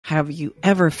Have you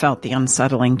ever felt the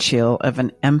unsettling chill of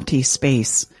an empty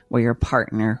space where your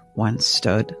partner once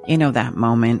stood? You know that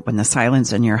moment when the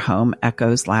silence in your home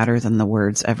echoes louder than the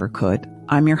words ever could.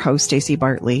 I'm your host, Stacey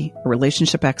Bartley, a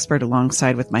relationship expert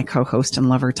alongside with my co-host and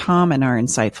lover, Tom, and our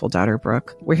insightful daughter,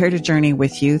 Brooke. We're here to journey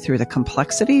with you through the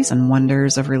complexities and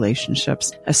wonders of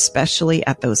relationships, especially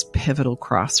at those pivotal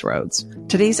crossroads.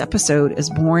 Today's episode is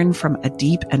born from a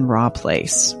deep and raw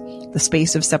place, the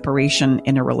space of separation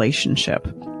in a relationship.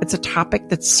 It's a topic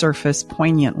that surfaced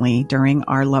poignantly during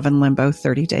our Love in Limbo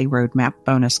 30-day roadmap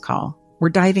bonus call. We're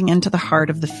diving into the heart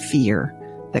of the fear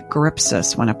that grips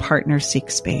us when a partner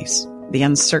seeks space, the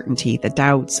uncertainty, the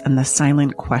doubts, and the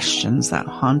silent questions that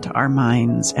haunt our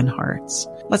minds and hearts.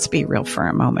 Let's be real for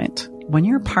a moment. When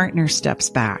your partner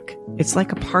steps back, it's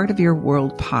like a part of your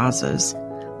world pauses,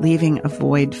 leaving a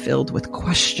void filled with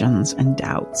questions and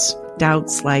doubts.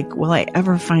 Doubts like, will I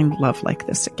ever find love like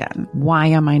this again? Why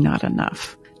am I not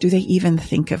enough? Do they even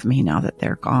think of me now that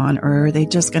they're gone? Or are they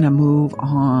just going to move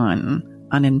on,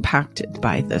 unimpacted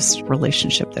by this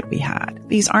relationship that we had?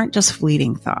 These aren't just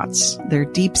fleeting thoughts. They're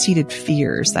deep-seated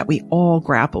fears that we all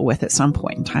grapple with at some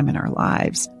point in time in our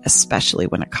lives, especially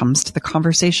when it comes to the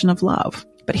conversation of love.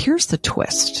 But here's the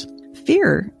twist.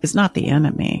 Fear is not the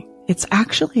enemy. It's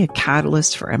actually a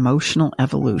catalyst for emotional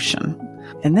evolution.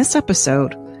 In this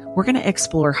episode, we're going to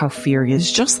explore how fear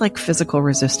is just like physical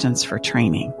resistance for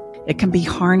training. It can be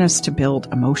harnessed to build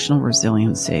emotional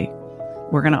resiliency.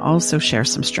 We're going to also share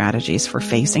some strategies for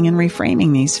facing and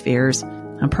reframing these fears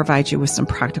and provide you with some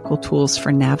practical tools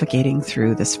for navigating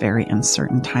through this very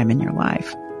uncertain time in your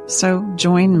life. So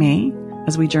join me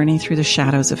as we journey through the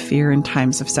shadows of fear in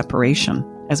times of separation,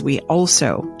 as we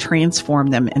also transform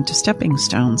them into stepping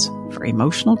stones for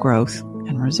emotional growth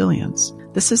and resilience.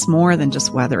 This is more than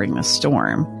just weathering the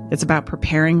storm. It's about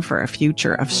preparing for a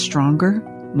future of stronger,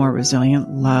 more resilient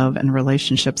love and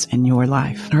relationships in your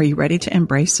life. Are you ready to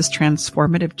embrace this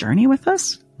transformative journey with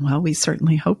us? Well, we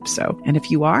certainly hope so. And if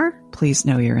you are, please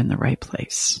know you're in the right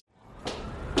place.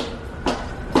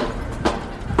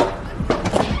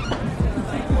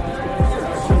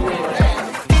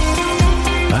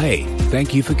 Hi,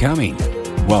 thank you for coming.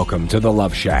 Welcome to the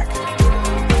Love Shack.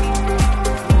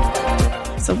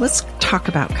 So let's talk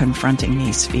about confronting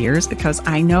these fears, because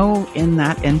I know in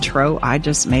that intro, I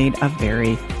just made a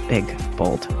very big,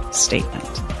 bold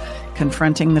statement.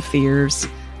 Confronting the fears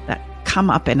that come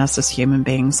up in us as human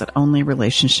beings that only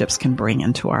relationships can bring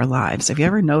into our lives. Have you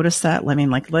ever noticed that?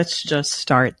 Let's just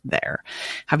start there.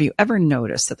 Have you ever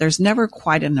noticed that there's never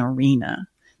quite an arena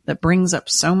that brings up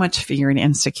so much fear and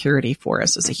insecurity for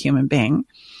us as a human being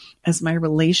as my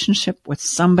relationship with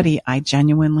somebody I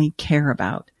genuinely care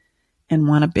about and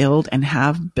want to build and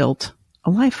have built a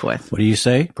life with? What do you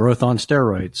say? Growth on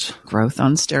steroids. Growth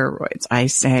on steroids. I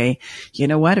say, you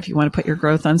know what? If you want to put your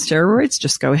growth on steroids,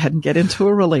 just go ahead and get into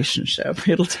a relationship.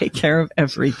 It'll take care of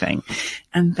everything.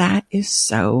 And that is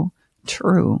so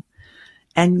true.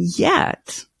 And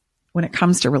yet, when it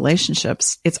comes to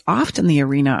relationships, it's often the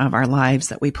arena of our lives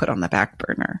that we put on the back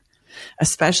burner,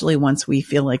 especially once we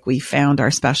feel like we found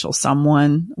our special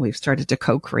someone. We've started to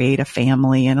co-create a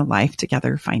family and a life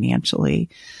together financially,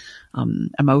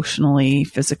 emotionally,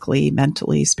 physically,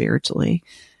 mentally, spiritually.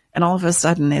 And all of a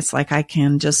sudden, it's like I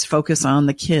can just focus on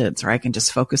the kids, or I can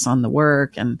just focus on the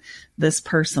work. And this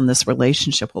person, this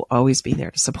relationship will always be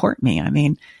there to support me. I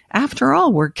mean, after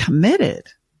all, we're committed.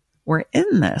 We're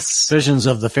in this. Visions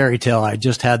of the fairy tale. I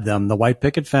just had them. The white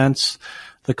picket fence,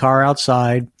 the car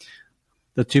outside,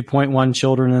 the 2.1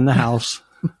 children in the house.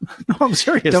 No, I'm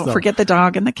serious. Don't forget the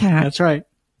dog and the cat. That's right.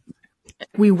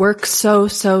 We work so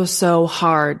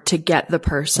hard to get the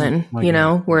person,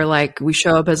 we're like, we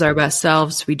show up as our best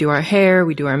selves. We do our hair,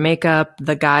 we do our makeup.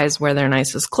 The guys wear their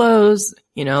nicest clothes.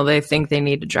 They think they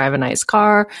need to drive a nice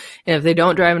car. And if they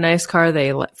don't drive a nice car,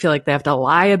 they feel like they have to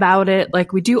lie about it.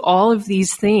 Like, we do all of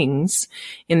these things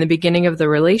in the beginning of the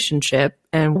relationship,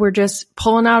 and we're just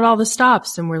pulling out all the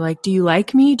stops. And we're like, do you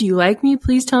like me? Do you like me?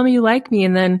 Please tell me you like me.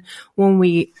 And then when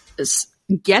we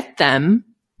get them,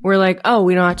 we're like, oh,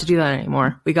 we don't have to do that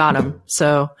anymore. We got them.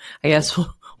 So I guess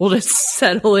we'll just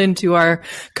settle into our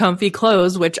comfy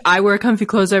clothes, which I wear comfy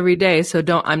clothes every day. So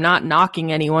I'm not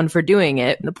knocking anyone for doing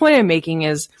it. The point I'm making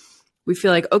is we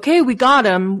feel like, okay, we got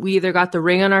them. We either got the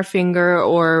ring on our finger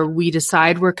or we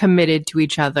decide we're committed to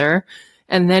each other.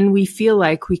 And then we feel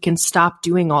like we can stop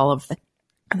doing all of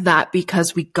that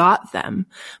because we got them.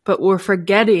 But we're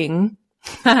forgetting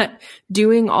that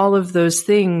doing all of those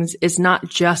things is not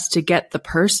just to get the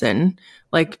person.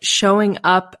 Like, showing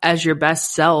up as your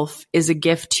best self is a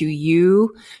gift to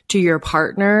you, to your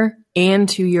partner, and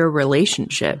to your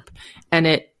relationship. And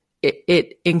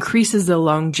it increases the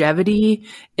longevity.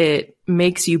 It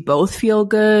makes you both feel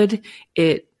good.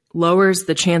 It lowers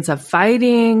the chance of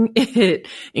fighting. It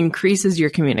increases your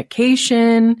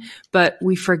communication, but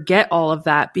we forget all of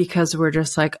that because we're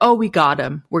just like, oh, we got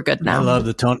him. We're good now. I love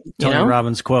the Tony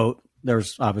Robbins quote.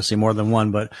 There's obviously more than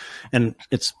one, and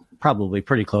it's probably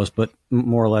pretty close, but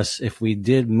more or less, if we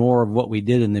did more of what we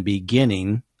did in the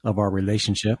beginning of our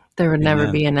relationship, there would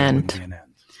never be an end.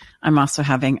 I'm also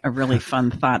having a really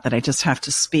fun thought that I just have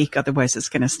to speak. Otherwise it's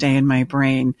going to stay in my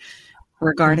brain.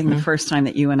 Regarding the first time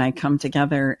that you and I come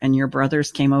together and your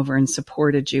brothers came over and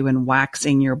supported you in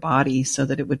waxing your body so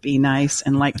that it would be nice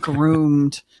and like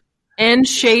groomed. And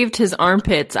shaved his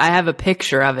armpits. I have a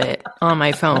picture of it on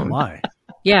my phone. Oh my.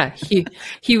 Yeah,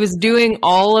 he was doing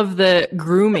all of the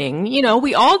grooming. You know,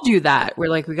 we all do that. We're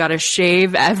like, we got to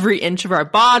shave every inch of our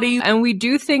body, and we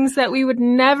do things that we would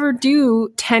never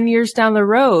do 10 years down the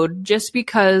road just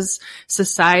because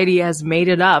society has made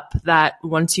it up that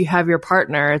once you have your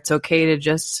partner, it's okay to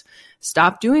just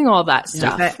stop doing all that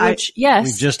stuff. Yes.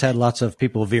 We've just had lots of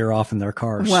people veer off in their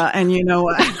cars. Well, and you know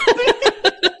what?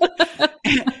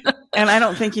 And I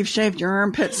don't think you've shaved your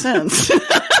armpit since.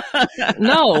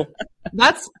 No,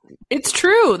 it's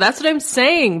true. That's what I'm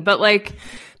saying. But like,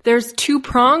 there's two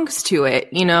prongs to it,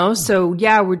 you know? So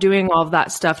yeah, we're doing all of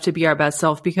that stuff to be our best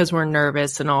self because we're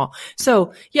nervous and all.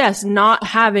 So yes, not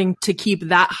having to keep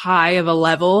that high of a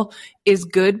level is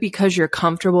good because you're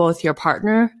comfortable with your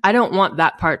partner. I don't want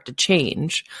that part to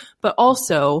change, but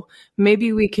also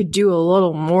maybe we could do a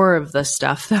little more of the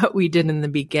stuff that we did in the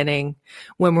beginning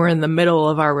when we're in the middle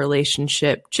of our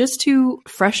relationship, just to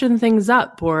freshen things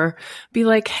up or be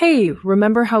like, hey,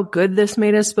 remember how good this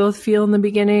made us both feel in the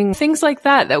beginning? Things like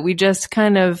that we just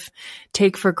kind of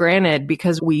take for granted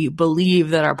because we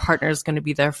believe that our partner is going to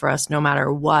be there for us no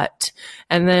matter what.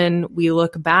 And then we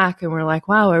look back and we're like,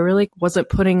 wow, I really wasn't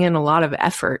putting in a lot of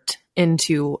effort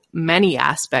into many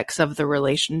aspects of the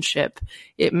relationship.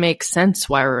 It makes sense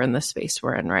why we're in the space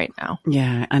we're in right now.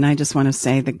 Yeah. And I just want to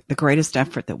say the greatest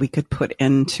effort that we could put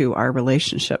into our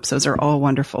relationships, those are all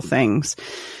wonderful things.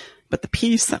 But the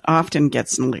piece that often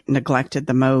gets neglected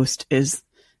the most is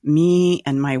me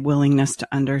and my willingness to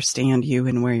understand you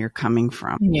and where you're coming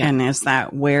from. Yeah. And as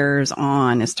that wears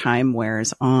on, as time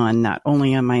wears on, not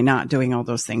only am I not doing all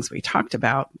those things we talked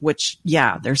about, which,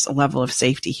 yeah, there's a level of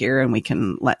safety here and we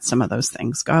can let some of those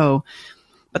things go.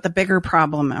 But the bigger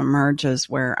problem emerges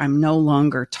where I'm no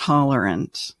longer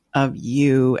tolerant of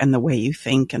you and the way you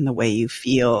think and the way you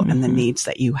feel and the needs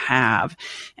that you have.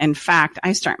 In fact,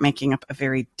 I start making up a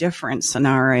very different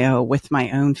scenario with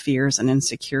my own fears and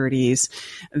insecurities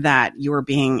that you're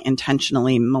being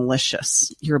intentionally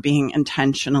malicious. You're being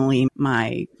intentionally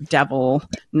my devil,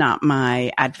 not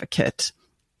my advocate.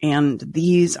 And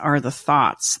these are the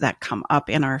thoughts that come up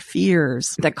in our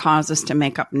fears that cause us to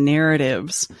make up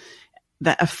narratives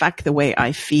that affect the way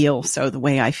I feel. So the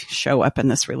way I show up in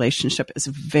this relationship is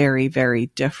very, very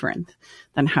different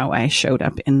than how I showed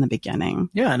up in the beginning.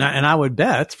 Yeah. And I would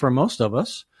bet for most of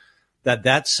us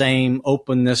that same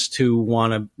openness to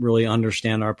want to really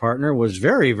understand our partner was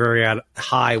very, very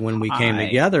high when we came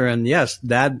together. And yes,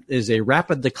 that is a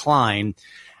rapid decline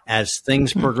as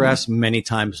things progress many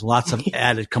times. Lots of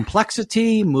added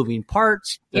complexity, moving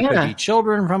parts. There could be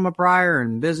children from a prior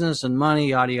and business and money,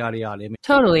 yada, yada, yada. I mean,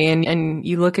 totally. And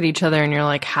you look at each other and you're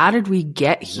like, how did we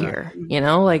get here? You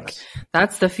know, like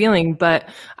that's the feeling. But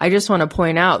I just want to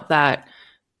point out that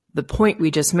the point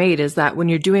we just made is that when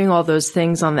you're doing all those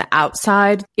things on the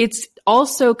outside, it's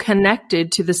also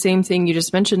connected to the same thing you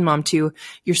just mentioned, Mom, too.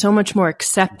 You're so much more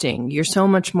accepting. You're so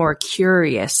much more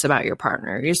curious about your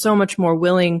partner. You're so much more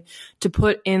willing to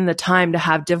put in the time to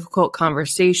have difficult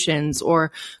conversations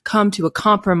or come to a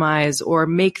compromise or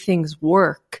make things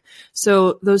work.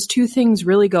 So those two things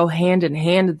really go hand in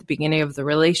hand at the beginning of the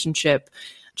relationship.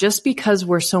 Just because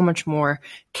we're so much more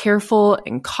careful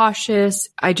and cautious,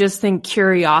 I just think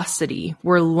curiosity,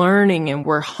 we're learning and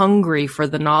we're hungry for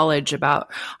the knowledge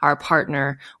about our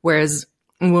partner. Whereas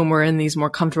when we're in these more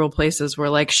comfortable places, we're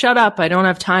like, shut up, I don't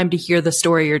have time to hear the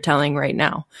story you're telling right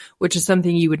now, which is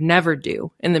something you would never do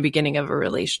in the beginning of a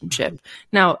relationship.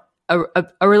 Now,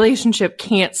 a relationship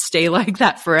can't stay like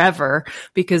that forever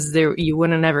because you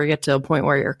wouldn't ever get to a point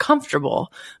where you're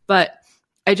comfortable. But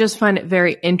I just find it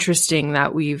very interesting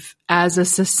that we've, as a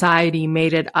society,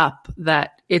 made it up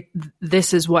that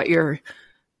this is what you're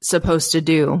supposed to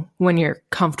do when you're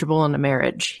comfortable in a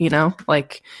marriage, you know?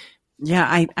 Like,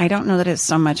 Yeah, I don't know that it's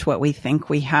so much what we think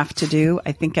we have to do.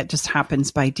 I think it just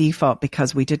happens by default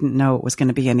because we didn't know it was going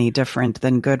to be any different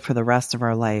than good for the rest of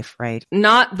our life, right?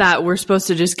 Not that we're supposed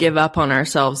to just give up on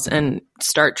ourselves and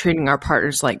start treating our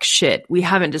partners like shit. We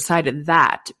haven't decided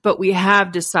that, but we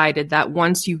have decided that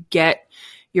once you get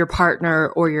your partner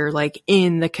or you're like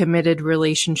in the committed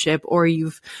relationship or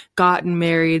you've gotten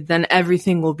married, then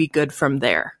everything will be good from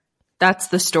there. That's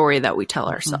the story that we tell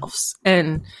ourselves.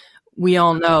 And we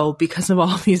all know because of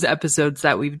all these episodes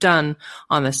that we've done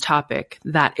on this topic,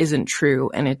 that isn't true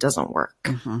and it doesn't work.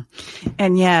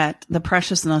 And yet the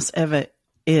preciousness of it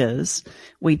is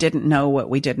we didn't know what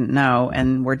we didn't know.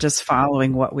 And we're just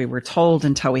following what we were told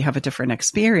until we have a different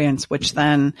experience, which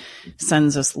then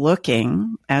sends us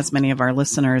looking, as many of our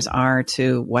listeners are,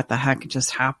 to what the heck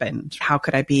just happened? How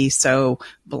could I be so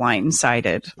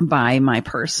blindsided by my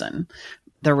person?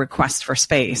 The request for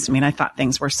space. I mean, I thought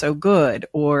things were so good.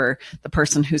 Or the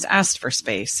person who's asked for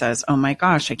space says, oh my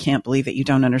gosh, I can't believe that you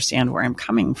don't understand where I'm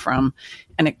coming from.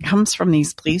 And it comes from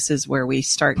these places where we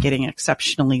start getting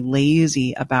exceptionally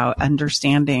lazy about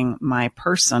understanding my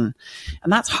person.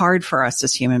 And that's hard for us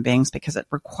as human beings because it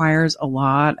requires a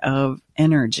lot of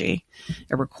energy.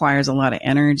 It requires a lot of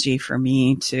energy for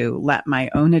me to let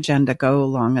my own agenda go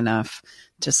long enough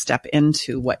to step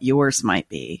into what yours might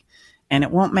be. And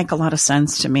it won't make a lot of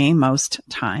sense to me most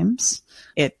times.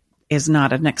 It is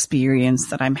not an experience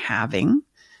that I'm having.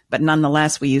 But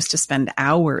nonetheless, we used to spend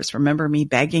hours. Remember me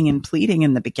begging and pleading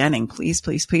in the beginning, please,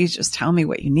 please, please just tell me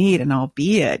what you need and I'll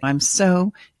be it. I'm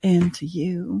so into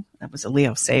you. That was a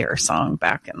Leo Sayer song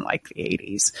back in like the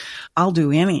 80s. I'll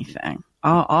do anything.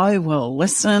 I will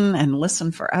listen and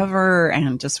listen forever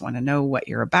and just want to know what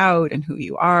you're about and who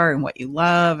you are and what you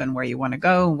love and where you want to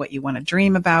go and what you want to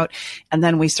dream about. And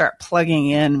then we start plugging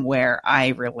in where I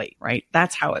relate, right?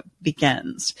 That's how it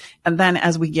begins. And then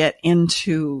as we get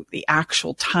into the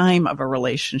actual time of a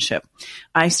relationship,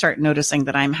 I start noticing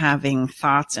that I'm having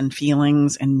thoughts and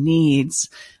feelings and needs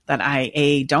that I,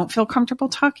 A, don't feel comfortable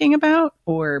talking about,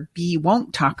 or B,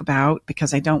 won't talk about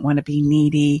because I don't want to be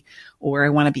needy, or I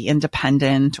want to be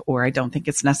independent, or I don't think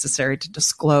it's necessary to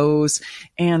disclose.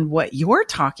 And what you're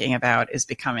talking about is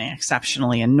becoming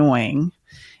exceptionally annoying.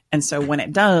 And so when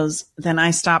it does, then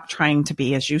I stop trying to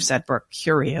be, as you said, Brooke,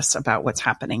 curious about what's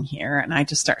happening here. And I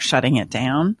just start shutting it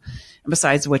down. And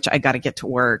besides which, I got to get to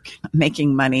work.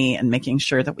 Making money and making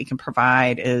sure that we can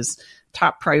provide is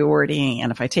top priority.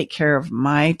 And if I take care of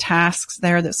my tasks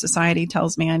there that society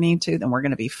tells me I need to, then we're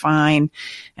going to be fine.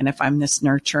 And if I'm this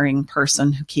nurturing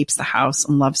person who keeps the house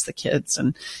and loves the kids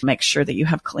and makes sure that you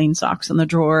have clean socks in the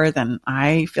drawer, then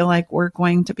I feel like we're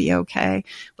going to be okay,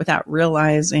 without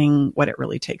realizing what it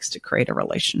really takes to create a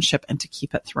relationship and to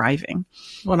keep it thriving.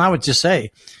 Well, and I would just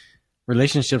say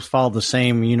relationships follow the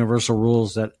same universal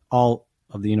rules that all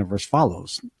of the universe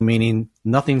follows, meaning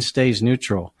nothing stays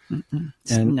neutral.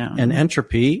 And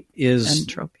entropy is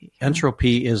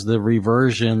entropy is the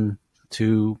reversion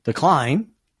to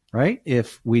decline, right?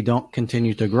 If we don't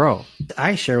continue to grow.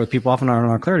 I share with people often on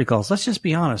our clarity calls, let's just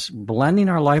be honest, blending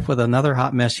our life with another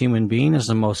hot mess human being is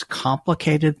the most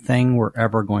complicated thing we're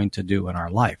ever going to do in our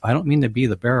life. I don't mean to be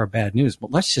the bearer of bad news,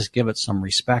 but let's just give it some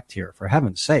respect here, for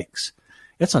heaven's sakes.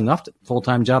 It's enough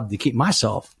full-time job to keep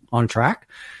myself on track.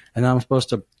 And I'm supposed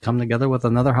to come together with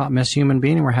another hot mess human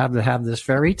being, and we're having to have this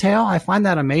fairy tale. I find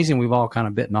that amazing. We've all kind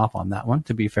of bitten off on that one,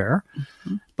 to be fair.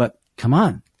 But come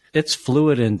on. It's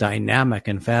fluid and dynamic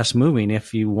and fast moving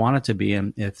if you want it to be.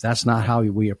 And if that's not how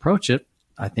we approach it,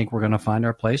 I think we're going to find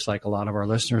our place, like a lot of our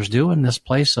listeners do, in this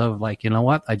place of like, you know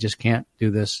what? I just can't do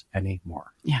this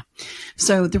anymore. Yeah.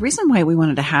 So the reason why we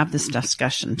wanted to have this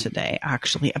discussion today,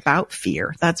 actually, about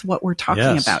fear, that's what we're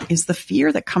talking about, is the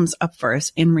fear that comes up for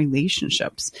us in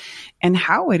relationships and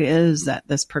how it is that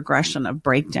this progression of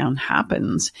breakdown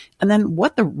happens, and then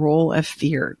what the role of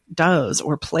fear does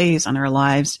or plays in our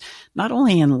lives, not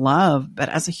only in love, but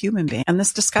as a human being. And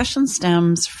this discussion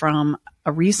stems from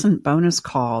a recent bonus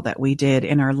call that we did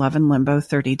in our Love and Limbo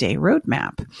 30-day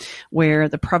roadmap, where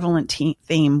the prevalent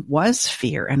theme was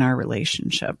fear in our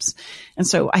relationships. And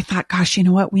so I thought, gosh, you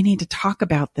know what? We need to talk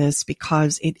about this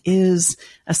because it is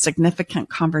a significant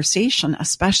conversation,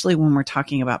 especially when we're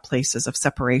talking about places of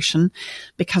separation.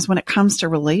 Because when it comes to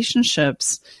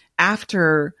relationships,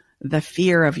 after the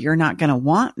fear of you're not going to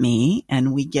want me,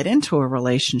 and we get into a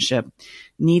relationship,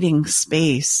 needing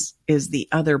space is the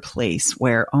other place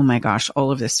where, oh my gosh,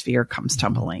 all of this fear comes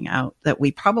tumbling out that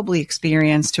we probably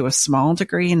experienced to a small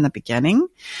degree in the beginning,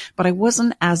 but I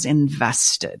wasn't as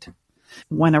invested.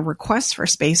 When a request for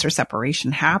space or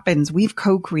separation happens, we've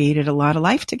co-created a lot of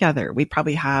life together. We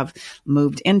probably have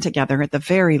moved in together at the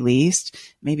very least,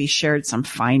 maybe shared some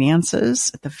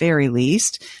finances at the very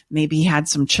least, maybe had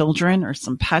some children or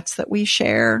some pets that we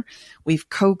share. We've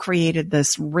co-created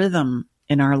this rhythm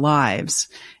in our lives.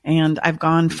 And I've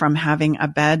gone from having a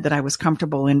bed that I was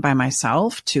comfortable in by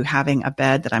myself to having a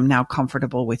bed that I'm now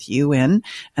comfortable with you in.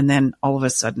 And then all of a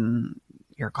sudden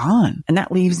you're gone. And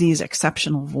that leaves these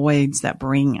exceptional voids that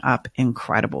bring up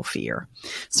incredible fear.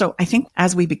 So I think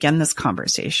as we begin this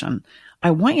conversation,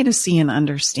 I want you to see and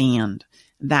understand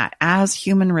that as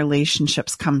human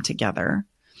relationships come together,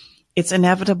 it's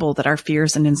inevitable that our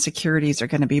fears and insecurities are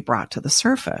going to be brought to the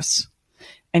surface.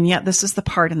 And yet this is the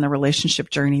part in the relationship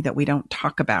journey that we don't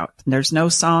talk about. There's no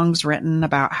songs written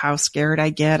about how scared I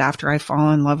get after I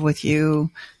fall in love with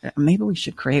you. Maybe we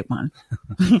should create one.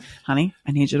 Honey,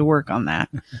 I need you to work on that.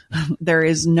 There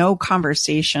is no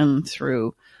conversation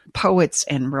through poets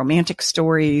and romantic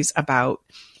stories about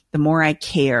the more I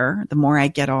care, the more I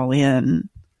get all in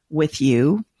with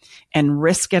you and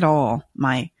risk it all.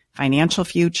 My financial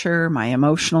future, my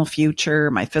emotional future,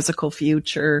 my physical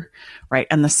future, right?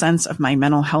 And the sense of my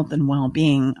mental health and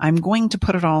well-being. I'm going to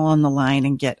put it all on the line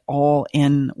and get all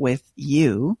in with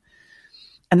you.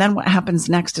 And then what happens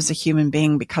next as a human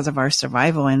being, because of our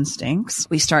survival instincts,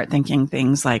 we start thinking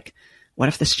things like, what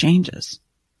if this changes?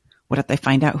 What if they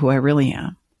find out who I really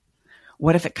am?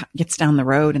 What if it gets down the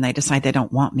road and they decide they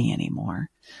don't want me anymore?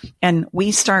 And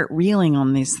we start reeling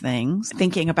on these things,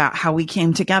 thinking about how we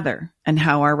came together and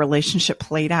how our relationship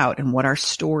played out and what our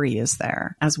story is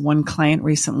there. As one client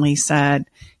recently said,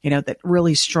 that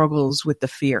really struggles with the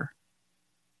fear.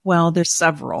 Well, there's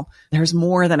several. There's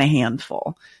more than a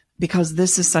handful, because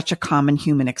this is such a common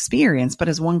human experience. But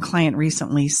as one client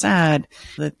recently said,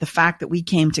 that the fact that we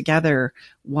came together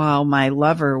while my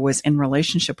lover was in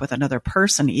relationship with another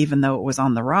person, even though it was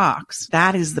on the rocks,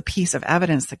 that is the piece of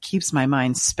evidence that keeps my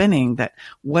mind spinning, that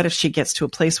what if she gets to a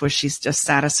place where she's just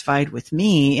satisfied with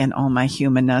me and all my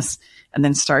humanness and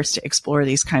then starts to explore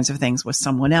these kinds of things with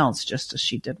someone else, just as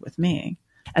she did with me.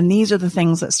 And these are the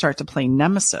things that start to play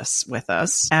nemesis with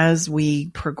us as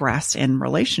we progress in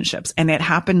relationships. And it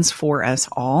happens for us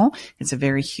all. It's a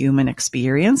very human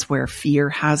experience where fear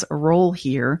has a role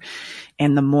here.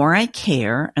 And the more I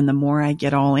care and the more I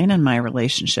get all in my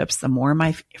relationships, the more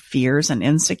my fears and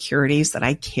insecurities that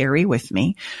I carry with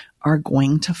me are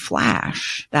going to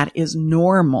flash. That is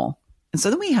normal. And so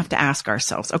then we have to ask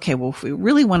ourselves, okay, well, if we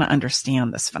really want to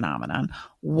understand this phenomenon,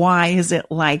 why is it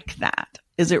like that?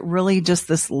 Is it really just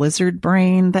this lizard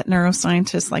brain that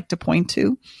neuroscientists like to point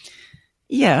to?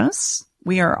 Yes,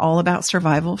 we are all about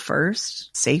survival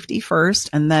first, safety first,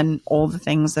 and then all the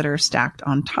things that are stacked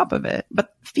on top of it.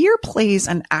 But fear plays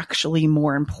an actually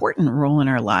more important role in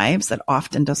our lives that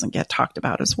often doesn't get talked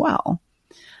about as well.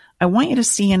 I want you to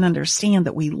see and understand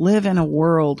that we live in a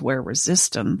world where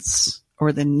resistance,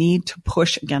 or the need to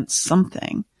push against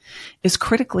something, is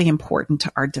critically important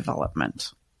to our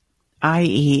development,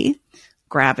 i.e.,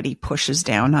 gravity pushes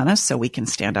down on us so we can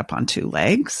stand up on two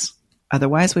legs.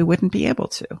 Otherwise, we wouldn't be able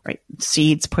to, right?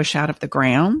 Seeds push out of the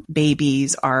ground.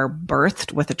 Babies are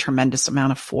birthed with a tremendous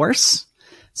amount of force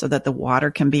so that the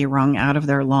water can be wrung out of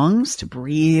their lungs to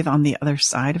breathe on the other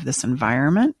side of this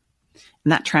environment.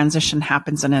 And that transition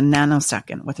happens in a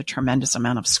nanosecond with a tremendous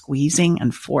amount of squeezing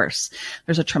and force.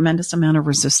 There's a tremendous amount of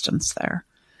resistance there.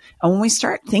 And when we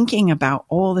start thinking about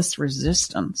all this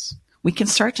resistance, we can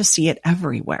start to see it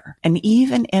everywhere. And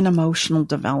even in emotional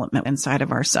development inside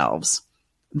of ourselves,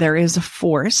 there is a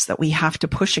force that we have to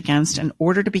push against in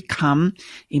order to become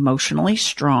emotionally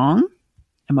strong,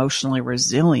 emotionally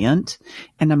resilient,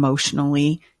 and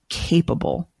emotionally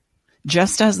capable.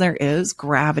 Just as there is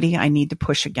gravity I need to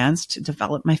push against to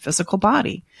develop my physical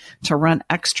body, to run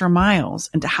extra miles,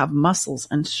 and to have muscles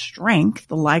and strength,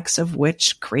 the likes of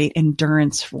which create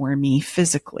endurance for me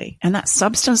physically. And that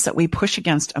substance that we push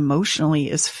against emotionally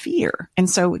is fear. And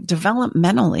so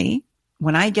developmentally,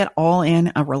 when I get all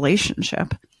in a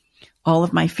relationship, all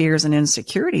of my fears and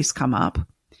insecurities come up.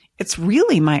 It's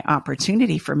really my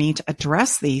opportunity for me to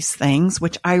address these things,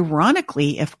 which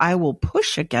ironically, if I will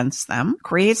push against them,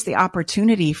 creates the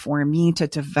opportunity for me to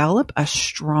develop a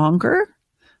stronger,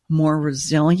 more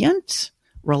resilient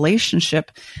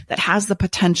relationship that has the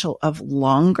potential of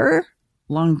longer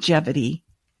longevity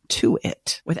to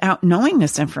it. Without knowing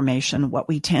this information, what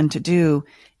we tend to do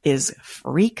is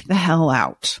freak the hell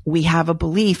out. We have a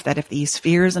belief that if these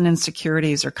fears and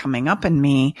insecurities are coming up in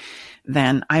me,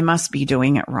 then I must be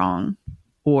doing it wrong,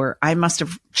 or I must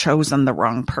have chosen the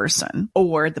wrong person,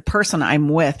 or the person I'm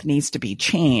with needs to be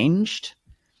changed.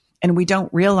 And we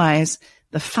don't realize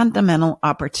The fundamental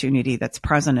opportunity that's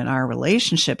present in our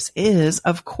relationships is,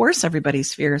 of course,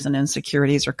 everybody's fears and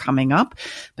insecurities are coming up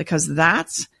because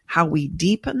that's how we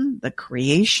deepen the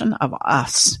creation of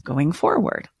us going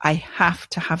forward. I have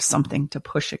to have something to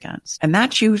push against. And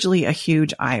that's usually a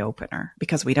huge eye opener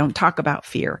because we don't talk about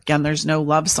fear. Again, there's no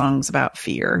love songs about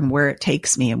fear and where it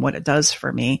takes me and what it does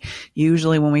for me.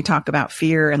 Usually when we talk about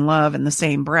fear and love in the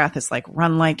same breath, it's like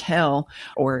run like hell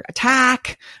or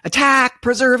attack,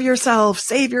 preserve yourself,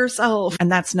 save yourself. And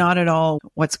that's not at all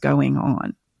what's going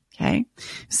on. Okay.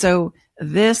 So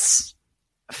this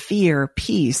fear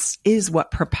piece is what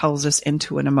propels us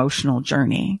into an emotional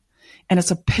journey. And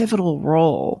it's a pivotal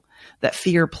role that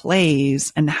fear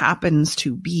plays and happens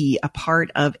to be a part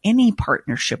of any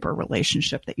partnership or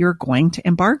relationship that you're going to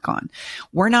embark on.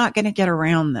 We're not going to get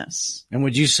around this. And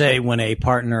would you say when a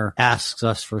partner asks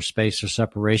us for space or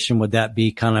separation, would that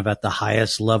be kind of at the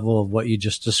highest level of what you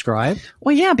just described?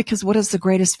 Well, yeah, because what is the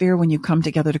greatest fear when you come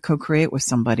together to co-create with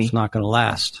somebody? It's not going to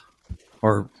last.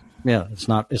 Or yeah,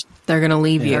 they're going to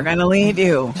leave you. They're going to leave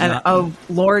you. And oh,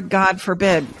 Lord God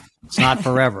forbid. It's not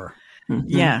forever.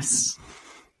 Yes.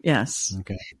 Yes.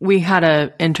 Okay. We had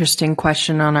an interesting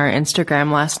question on our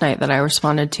Instagram last night that I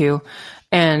responded to.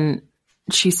 And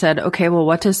she said, okay, well,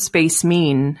 what does space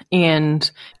mean?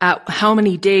 And at how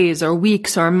many days or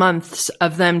weeks or months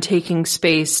of them taking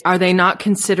space, are they not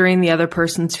considering the other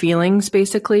person's feelings,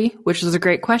 basically? Which is a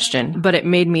great question. But it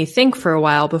made me think for a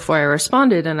while before I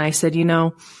responded. And I said,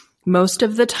 most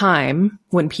of the time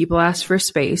when people ask for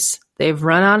space, they've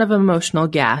run out of emotional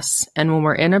gas. And when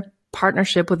we're in a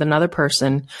partnership with another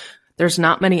person, there's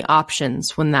not many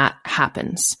options when that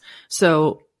happens.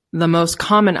 So the most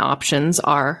common options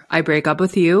are I break up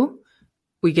with you,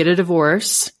 we get a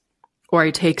divorce, or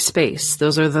I take space.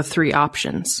 Those are the three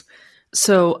options.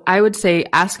 So I would say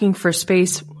asking for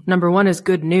space, number one, is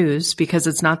good news because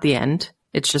it's not the end.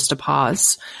 It's just a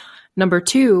pause. Number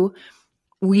two,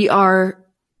 we are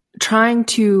trying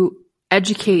to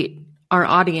educate our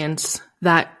audience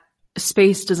that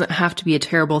space doesn't have to be a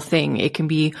terrible thing. It can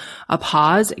be a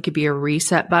pause. It could be a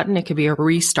reset button. It could be a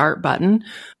restart button.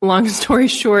 Long story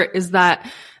short is that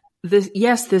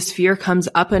this fear comes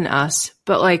up in us,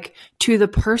 but to the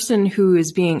person who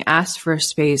is being asked for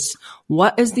space,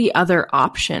 what is the other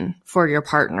option for your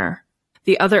partner?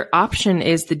 The other option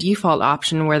is the default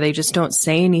option where they just don't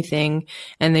say anything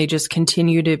and they just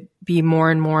continue to be more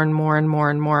and more and more and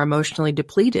more and more emotionally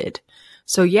depleted.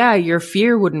 So yeah, your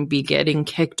fear wouldn't be getting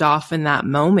kicked off in that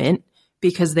moment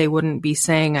because they wouldn't be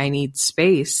saying, I need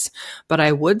space. But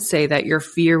I would say that your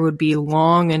fear would be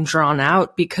long and drawn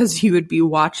out because you would be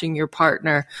watching your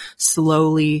partner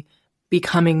slowly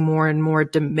becoming more and more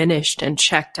diminished and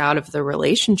checked out of the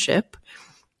relationship.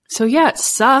 So yeah, it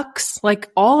sucks.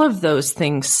 All of those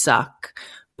things suck.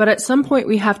 But at some point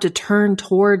we have to turn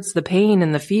towards the pain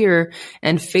and the fear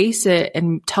and face it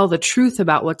and tell the truth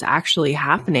about what's actually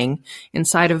happening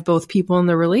inside of both people in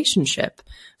the relationship.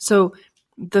 So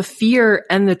the fear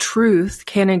and the truth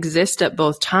can exist at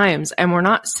both times. And we're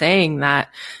not saying that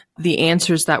the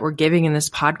answers that we're giving in this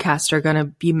podcast are going to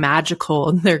be magical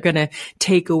and they're going to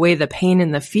take away the pain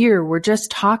and the fear. We're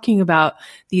just talking about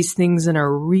these things in a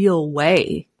real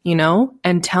way,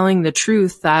 and telling the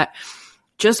truth that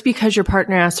just because your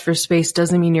partner asks for space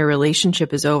doesn't mean your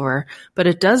relationship is over, but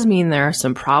it does mean there are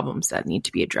some problems that need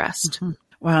to be addressed. Mm-hmm.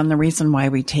 Well, and the reason why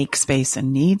we take space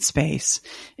and need space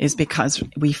is because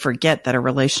we forget that a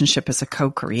relationship is a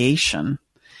co-creation.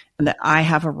 And that I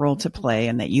have a role to play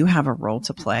and that you have a role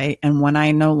to play. And when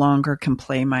I no longer can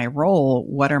play my role,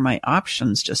 what are my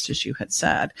options, just as you had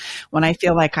said? When I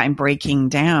feel like I'm breaking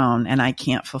down and I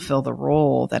can't fulfill the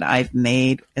role that I've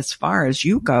made as far as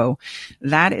you go,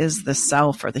 that is the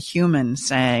self or the human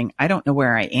saying, I don't know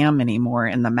where I am anymore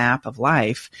in the map of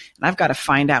life. And I've got to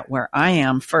find out where I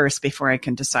am first before I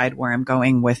can decide where I'm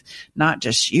going with not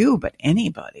just you, but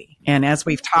anybody. And as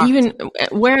we've talked, even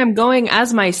where I'm going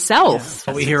as myself.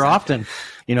 What we hear often,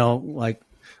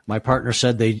 my partner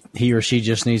said he or she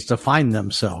just needs to find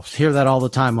themselves. Hear that all the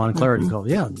time on Clarity Call.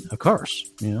 Yeah, of course.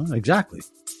 Exactly.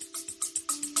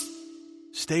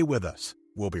 Stay with us.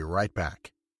 We'll be right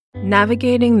back.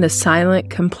 Navigating the silent,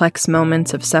 complex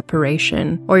moments of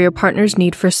separation or your partner's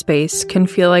need for space can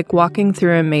feel like walking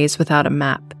through a maze without a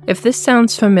map. If this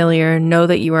sounds familiar, know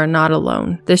that you are not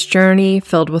alone. This journey,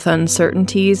 filled with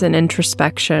uncertainties and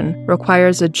introspection,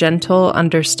 requires a gentle,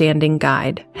 understanding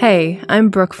guide. Hey, I'm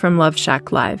Brooke from Love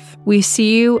Shack Live. We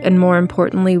see you, and more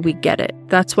importantly, we get it.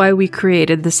 That's why we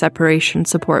created the Separation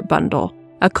Support Bundle,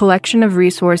 a collection of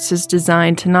resources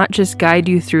designed to not just guide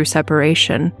you through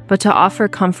separation, but to offer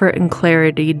comfort and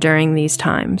clarity during these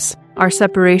times. Our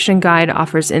separation guide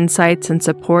offers insights and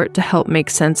support to help make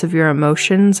sense of your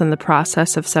emotions and the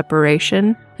process of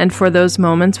separation. And for those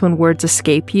moments when words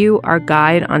escape you, our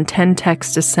guide on 10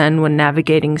 texts to send when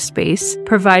navigating space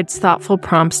provides thoughtful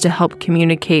prompts to help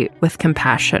communicate with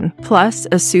compassion, plus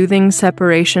a soothing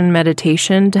separation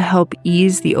meditation to help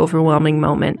ease the overwhelming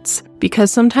moments.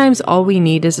 Because sometimes all we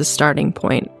need is a starting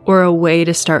point or a way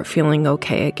to start feeling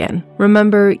okay again.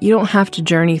 Remember, you don't have to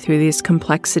journey through these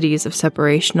complexities of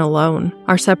separation alone.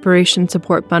 Our separation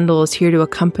support bundle is here to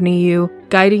accompany you,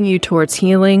 guiding you towards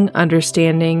healing,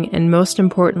 understanding, and most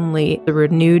importantly, the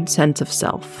renewed sense of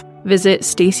self. Visit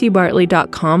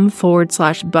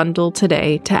staceybartley.com/bundle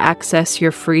today to access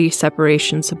your free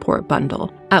separation support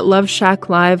bundle. At Love Shack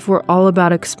Live, we're all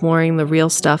about exploring the real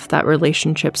stuff that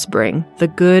relationships bring, the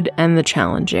good and the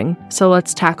challenging. So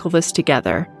let's tackle this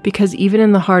together, because even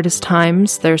in the hardest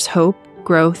times, there's hope,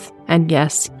 growth, and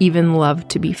yes, even love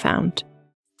to be found.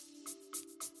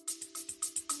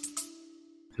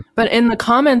 But in the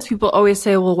comments, people always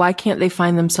say, well, why can't they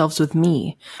find themselves with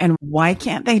me? And why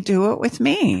can't they do it with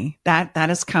me? That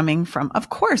is coming from, of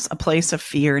course, a place of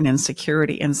fear and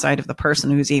insecurity inside of the person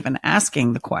who's even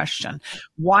asking the question.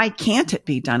 Why can't it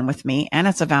be done with me? And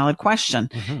it's a valid question.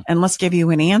 And let's give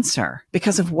you an answer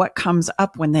because of what comes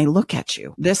up when they look at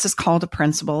you. This is called a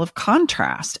principle of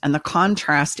contrast. And the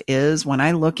contrast is when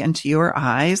I look into your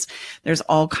eyes, there's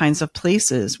all kinds of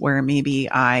places where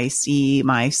maybe I see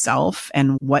myself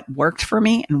and what worked for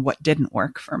me and what didn't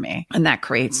work for me. And that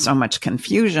creates so much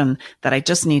confusion that I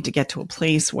just need to get to a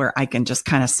place where I can just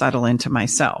kind of settle into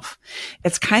myself.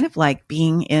 It's kind of like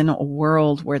being in a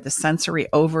world where the sensory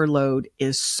overload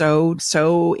is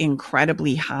so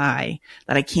incredibly high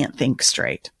that I can't think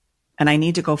straight. And I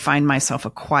need to go find myself a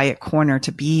quiet corner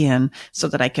to be in so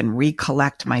that I can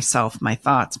recollect myself, my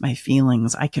thoughts, my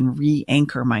feelings. I can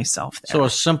re-anchor myself there. So a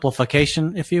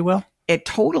simplification, if you will? It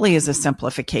totally is a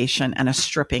simplification and a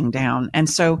stripping down. And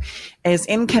so as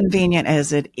inconvenient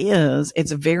as it is,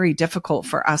 it's very difficult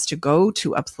for us to go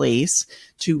to a place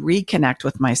to reconnect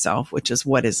with myself, which is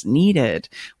what is needed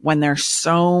when there's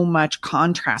so much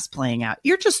contrast playing out.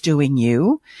 You're just doing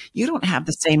you. You don't have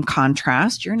the same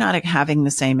contrast. You're not having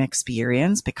the same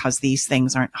experience because these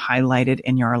things aren't highlighted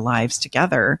in your lives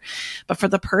together. But for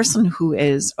the person who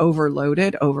is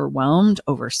overloaded, overwhelmed,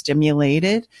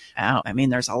 overstimulated,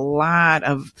 there's a lot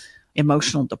of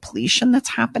emotional depletion that's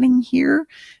happening here.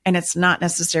 And it's not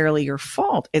necessarily your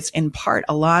fault. It's in part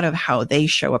a lot of how they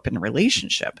show up in a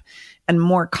relationship. And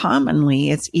more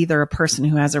commonly, it's either a person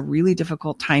who has a really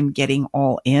difficult time getting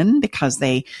all in because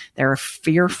they're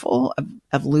fearful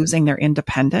of losing their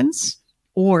independence,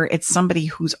 or it's somebody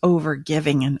who's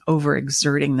overgiving and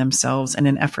overexerting themselves in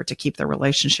an effort to keep the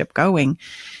relationship going.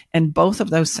 And both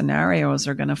of those scenarios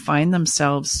are going to find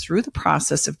themselves through the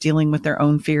process of dealing with their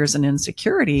own fears and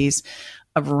insecurities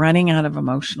of running out of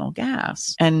emotional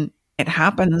gas. And it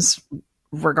happens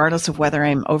regardless of whether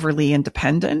I'm overly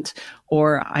independent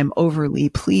or I'm overly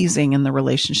pleasing in the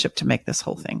relationship to make this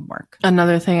whole thing work.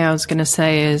 Another thing I was going to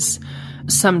say is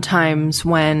sometimes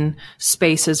when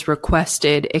space is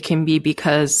requested, it can be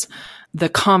because the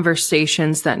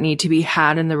conversations that need to be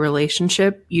had in the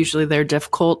relationship, usually they're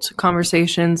difficult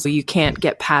conversations. So you can't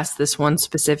get past this one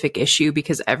specific issue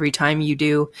because every time you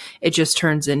do, it just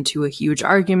turns into a huge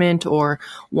argument, or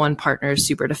one partner is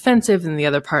super defensive and the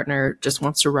other partner just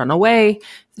wants to run away,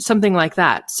 something like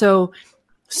that. So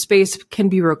space can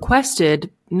be requested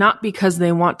not because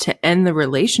they want to end the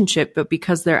relationship, but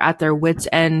because they're at their wits'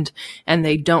 end and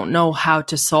they don't know how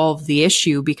to solve the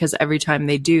issue because every time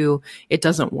they do, it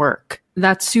doesn't work.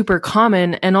 That's super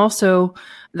common. And also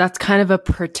that's kind of a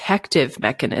protective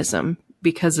mechanism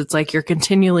because it's like you're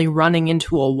continually running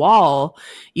into a wall.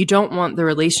 You don't want the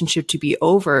relationship to be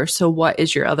over. So what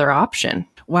is your other option?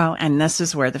 Well, and this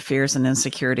is where the fears and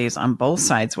insecurities on both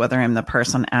sides, whether I'm the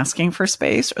person asking for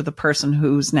space or the person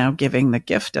who's now giving the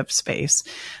gift of space,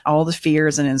 all the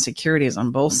fears and insecurities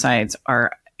on both sides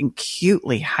are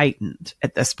acutely heightened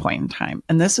at this point in time.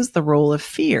 And this is the role of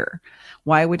fear.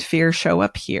 Why would fear show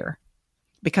up here?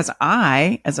 Because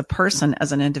I, as a person,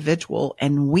 as an individual,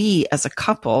 and we as a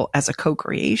couple, as a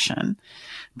co-creation,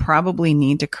 probably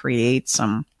need to create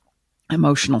some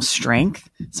emotional strength,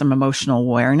 some emotional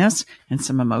awareness, and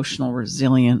some emotional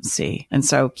resiliency. And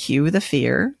so cue the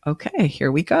fear. Okay,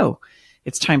 here we go.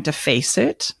 It's time to face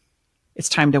it. It's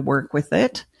time to work with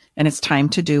it. And it's time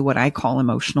to do what I call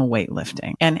emotional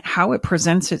weightlifting. And how it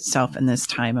presents itself in this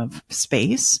time of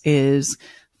space is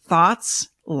thoughts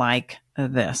like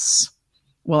this.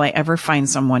 Will I ever find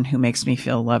someone who makes me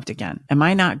feel loved again? Am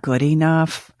I not good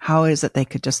enough? How is it they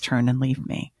could just turn and leave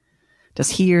me? Does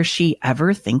he or she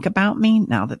ever think about me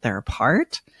now that they're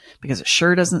apart? Because it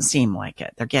sure doesn't seem like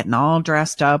it. They're getting all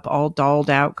dressed up, all dolled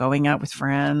out, going out with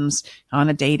friends on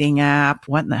a dating app.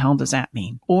 What in the hell does that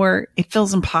mean? Or it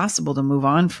feels impossible to move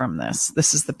on from this.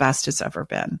 This is the best it's ever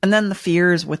been. And then the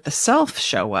fears with the self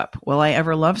show up. Will I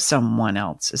ever love someone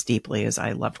else as deeply as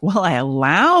I loved? Will I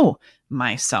allow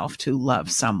myself to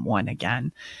love someone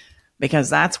again? Because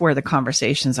that's where the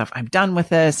conversations of, I'm done with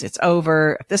this, it's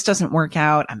over. If this doesn't work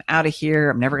out, I'm out of here.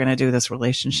 I'm never going to do this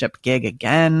relationship gig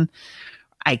again.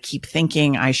 I keep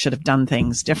thinking I should have done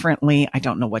things differently. I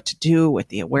don't know what to do with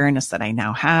the awareness that I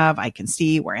now have. I can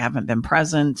see where I haven't been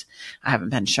present. I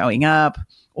haven't been showing up,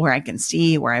 or I can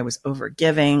see where I was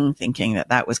overgiving, thinking that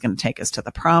that was going to take us to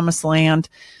the promised land.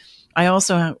 I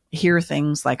also hear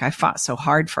things like, I fought so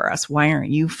hard for us. Why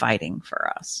aren't you fighting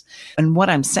for us? And what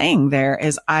I'm saying there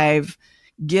is I've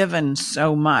given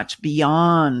so much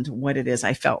beyond what it is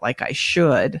I felt like I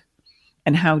should.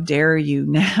 And how dare you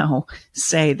now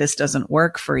say this doesn't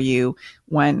work for you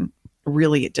when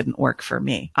really it didn't work for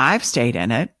me? I've stayed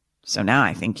in it. So now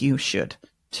I think you should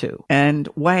too. And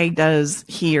why does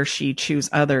he or she choose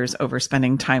others over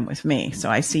spending time with me? So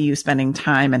I see you spending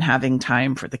time and having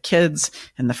time for the kids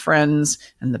and the friends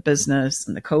and the business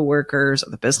and the coworkers or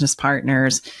the business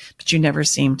partners, but you never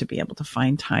seem to be able to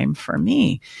find time for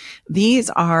me. These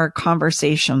are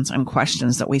conversations and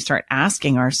questions that we start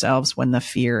asking ourselves when the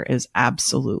fear is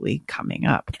absolutely coming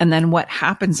up. And then what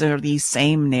happens are these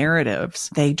same narratives,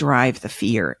 they drive the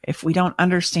fear. If we don't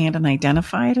understand and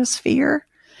identify it as fear,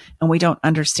 and we don't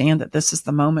understand that this is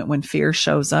the moment when fear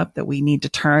shows up, that we need to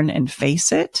turn and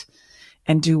face it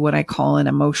and do what I call an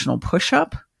emotional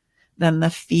push-up, then the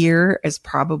fear is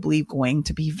probably going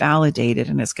to be validated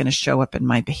and it's going to show up in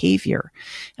my behavior.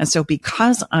 And so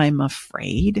because I'm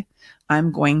afraid,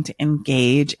 I'm going to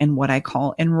engage in what I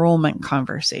call enrollment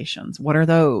conversations. What are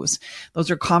those?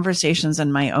 Those are conversations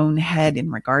in my own head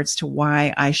in regards to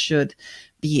why I should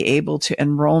be able to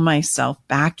enroll myself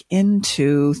back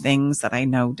into things that I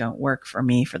know don't work for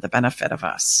me for the benefit of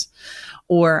us.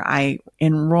 Or I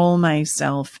enroll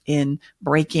myself in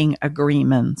breaking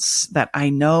agreements that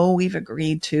I know we've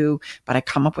agreed to, but I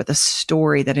come up with a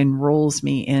story that enrolls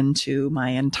me into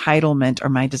my entitlement or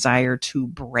my desire to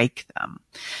break them.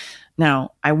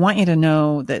 Now, I want you to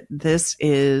know that this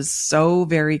is so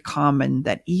very common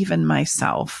that even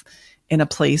myself, in a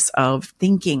place of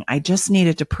thinking I just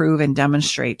needed to prove and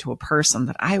demonstrate to a person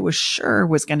that I was sure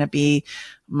was going to be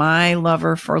my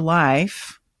lover for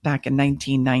life back in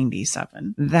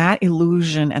 1997. That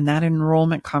illusion and that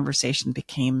enrollment conversation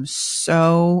became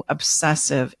so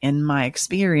obsessive in my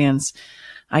experience,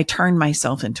 I turned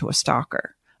myself into a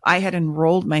stalker. I had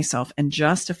enrolled myself and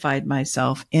justified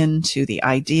myself into the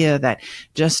idea that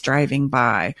just driving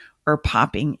by or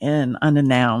popping in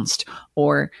unannounced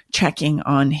or checking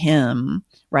on him,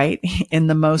 right, in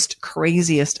the most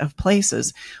craziest of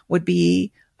places would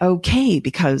be okay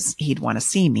because he'd want to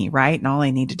see me, right? And all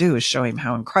I need to do is show him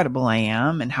how incredible I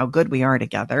am and how good we are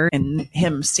together. And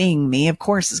him seeing me, of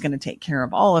course, is going to take care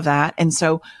of all of that. And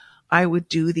so I would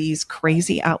do these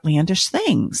crazy, outlandish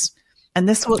things. And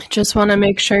this will just want to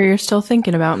make sure you're still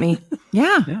thinking about me.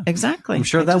 Yeah, exactly. I'm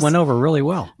sure that went over really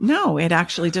well. No, it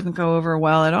actually didn't go over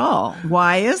well at all.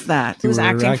 Why is that? It was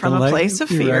acting from a place of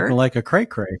fear. You were acting like a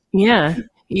cray-cray. Yeah.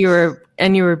 You were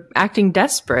acting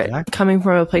desperate, coming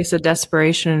from a place of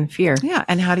desperation and fear. Yeah.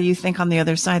 And how do you think on the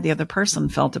other side the other person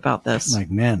felt about this? Like,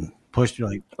 man, pushed you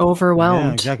like overwhelmed.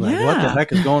 Yeah, exactly. Like, what the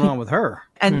heck is going on with her?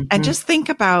 And just think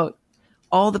about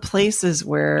all the places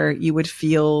where you would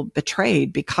feel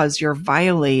betrayed because you're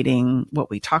violating what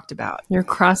we talked about. You're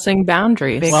crossing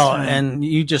boundaries. Well, and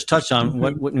you just touched on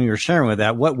what you were sharing with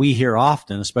that. What we hear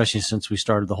often, especially since we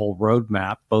started the whole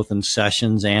roadmap, both in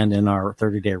sessions and in our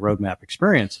 30-day roadmap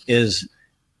experience, is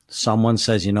someone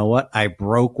says, you know what? I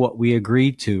broke what we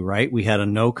agreed to, right? We had a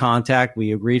no contact.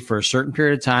 We agreed for a certain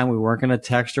period of time. We weren't going to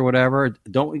text or whatever.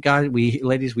 Don't we, guys?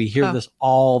 Ladies, we hear this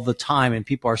all the time, and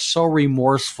people are so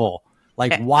remorseful.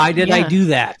 Like, why did I do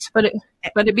that?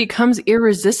 But it becomes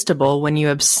irresistible when you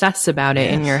obsess about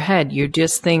it in your head. You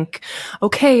just think,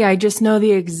 okay, I just know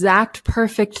the exact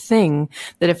perfect thing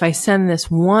that if I send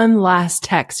this one last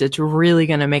text, it's really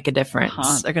going to make a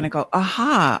difference. They're going to go,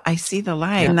 aha, I see the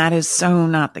light. And that is so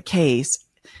not the case.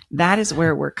 That is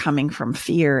where we're coming from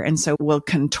fear. And so we'll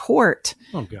contort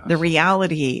the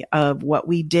reality of what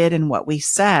we did and what we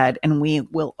said, and we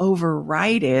will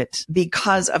override it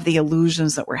because of the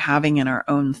illusions that we're having in our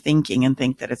own thinking and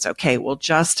think that it's okay. We'll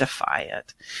justify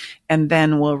it. And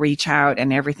then we'll reach out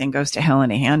and everything goes to hell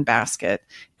in a handbasket.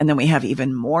 And then we have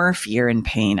even more fear and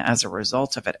pain as a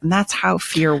result of it. And that's how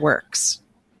fear works.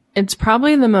 It's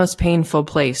probably the most painful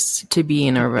place to be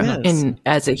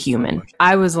as a human.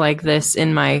 I was like this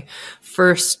in my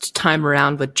first time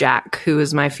around with Jack, who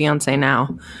is my fiance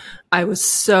now. I was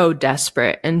so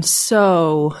desperate and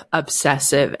so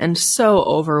obsessive and so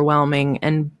overwhelming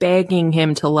and begging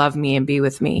him to love me and be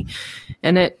with me.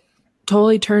 And it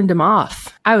totally turned him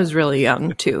off. I was really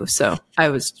young too, so I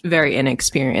was very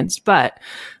inexperienced, but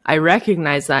I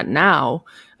recognize that now.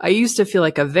 I used to feel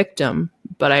like a victim,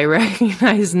 but I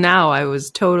recognize now I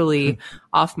was totally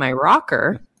off my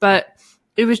rocker. But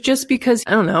it was just because,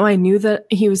 I don't know, I knew that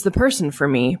he was the person for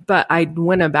me, but I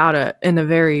went about it in a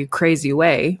very crazy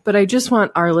way. But I just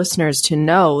want our listeners to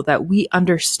know that we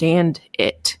understand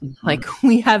it. Like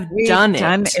we've done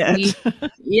it.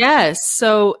 Yes.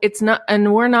 So it's not,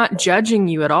 and we're not judging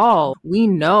you at all. We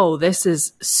know this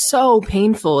is so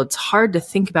painful. It's hard to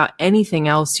think about anything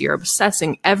else. You're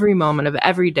obsessing every moment of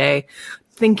every day,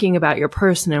 thinking about your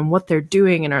person and what they're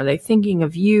doing. And are they thinking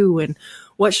of you? And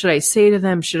what should I say to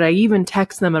them? Should I even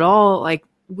text them at all? Like,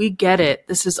 we get it.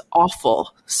 This is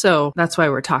awful. So that's why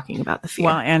we're talking about the fear.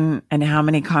 Well, and how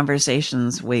many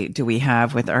conversations do we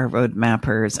have with our road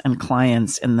mappers and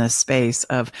clients in this space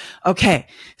of, okay,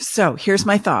 so here's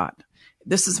my thought.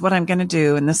 This is what I'm going to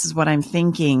do. And this is what I'm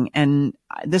thinking. And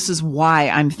this is why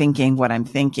I'm thinking what I'm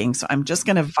thinking. So I'm just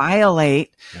going to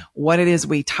violate what it is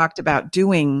we talked about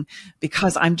doing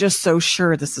because I'm just so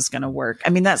sure this is going to work. I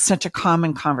mean, that's such a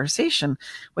common conversation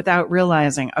without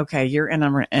realizing, okay, you're in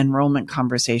an enrollment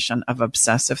conversation of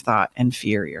obsessive thought and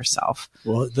fear yourself.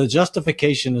 Well, the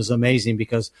justification is amazing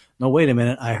because, no, wait a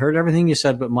minute. I heard everything you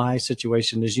said, but my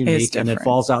situation is unique and it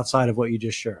falls outside of what you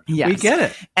just shared. Yes. We get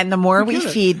it. And the more we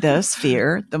feed this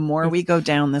fear, the more we go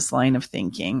down this line of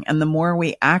thinking and the more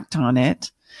we act on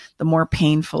it, the more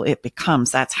painful it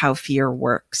becomes. That's how fear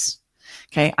works.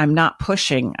 Okay. I'm not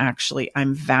pushing, actually.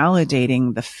 I'm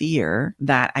validating the fear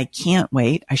that I can't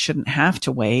wait. I shouldn't have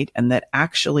to wait. And that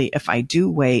actually, if I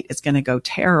do wait, it's going to go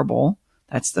terrible.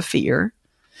 That's the fear.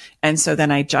 And so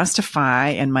then I justify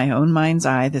in my own mind's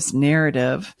eye this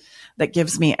narrative that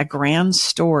gives me a grand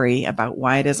story about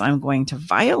why it is I'm going to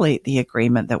violate the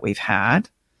agreement that we've had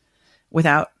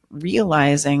without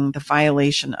realizing the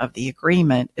violation of the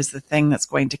agreement is the thing that's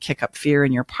going to kick up fear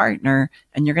in your partner.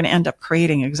 And you're going to end up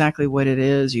creating exactly what it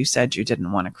is you said you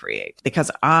didn't want to create.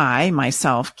 Because I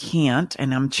myself can't,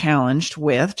 and I'm challenged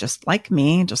with, just like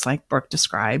me, just like Brooke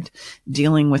described,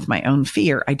 dealing with my own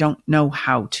fear. I don't know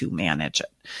how to manage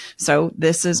it. So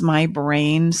this is my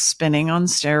brain spinning on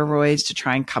steroids to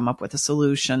try and come up with a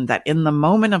solution that in the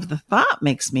moment of the thought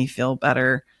makes me feel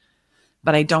better,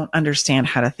 but I don't understand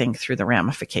how to think through the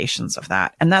ramifications of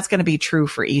that. And that's going to be true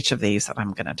for each of these that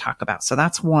I'm going to talk about. So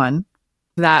that's one.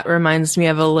 That reminds me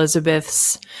of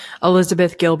Elizabeth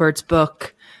Gilbert's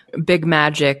book, Big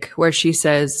Magic, where she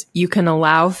says, you can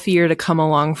allow fear to come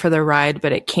along for the ride,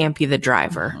 but it can't be the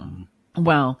driver.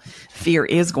 Well, fear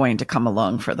is going to come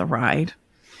along for the ride.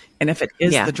 And if it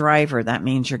is the driver, that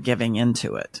means you're giving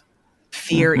into it.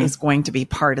 Fear is going to be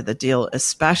part of the deal,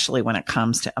 especially when it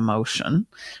comes to emotion,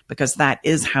 because that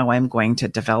is how I'm going to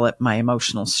develop my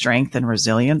emotional strength and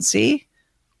resiliency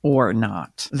or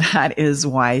not. That is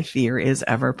why fear is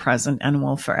ever present and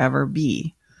will forever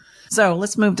be. So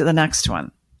let's move to the next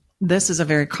one. This is a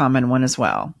very common one as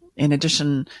well. In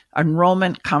addition,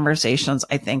 enrollment conversations,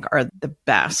 I think, are the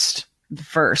best. The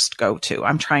first go-to.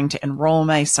 I'm trying to enroll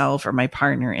myself or my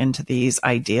partner into these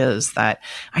ideas that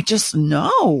I just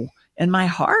know in my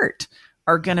heart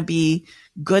are going to be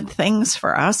good things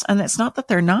for us. And it's not that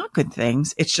they're not good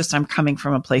things. It's just I'm coming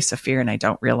from a place of fear and I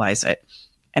don't realize it.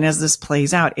 And as this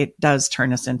plays out, it does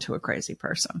turn us into a crazy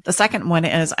person. The second one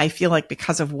is I feel like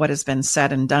because of what has been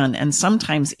said and done, and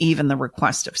sometimes even the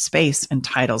request of space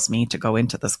entitles me to go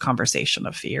into this conversation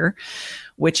of fear,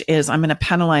 which is I'm going to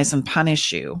penalize and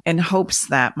punish you in hopes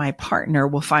that my partner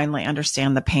will finally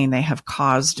understand the pain they have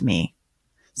caused me.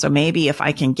 So maybe if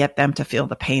I can get them to feel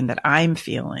the pain that I'm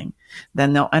feeling,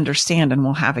 then they'll understand and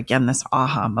we'll have again this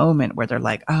aha moment where they're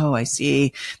like, oh, I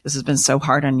see. This has been so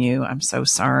hard on you. I'm so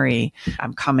sorry.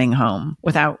 I'm coming home,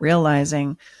 without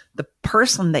realizing the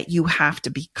person that you have to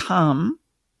become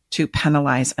to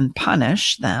penalize and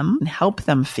punish them and help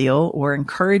them feel or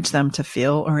encourage them to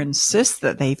feel or insist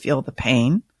that they feel the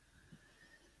pain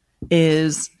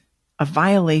is a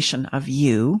violation of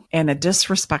you and a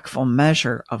disrespectful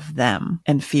measure of them,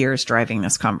 and fear is driving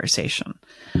this conversation.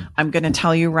 I'm going to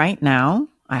tell you right now,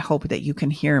 I hope that you can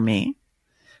hear me.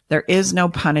 There is no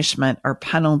punishment or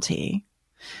penalty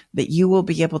that you will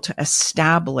be able to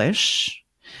establish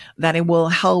that it will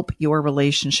help your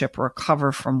relationship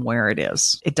recover from where it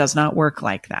is. It does not work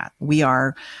like that. We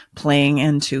are playing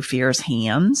into fear's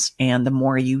hands. And the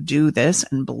more you do this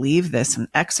and believe this and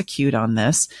execute on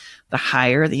this, the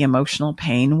higher the emotional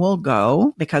pain will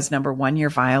go, because number one, you're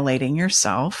violating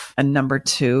yourself. And number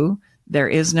two, there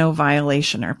is no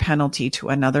violation or penalty to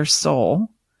another soul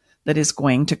that is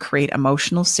going to create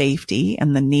emotional safety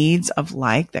and the needs of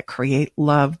like that create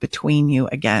love between you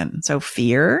again. So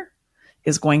fear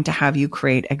is going to have you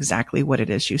create exactly what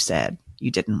it is you said you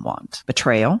didn't want.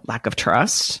 Betrayal, lack of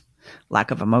trust,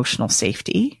 lack of emotional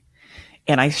safety.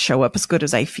 And I show up as good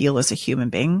as I feel as a human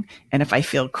being. And if I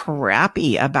feel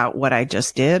crappy about what I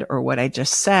just did or what I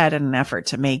just said in an effort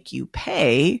to make you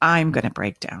pay, I'm going to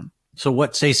break down. So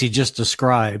what Stacey just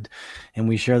described, and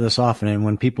we share this often, and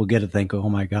when people get it, think, oh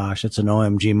my gosh, it's an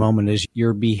OMG moment, is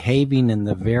you're behaving in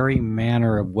the very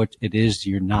manner of what it is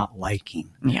you're not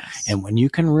liking. Yes. And when you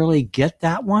can really get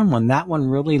that one, when that one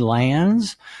really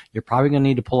lands, you're probably going to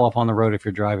need to pull off on the road if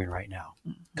you're driving right now.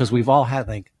 Because we've all had,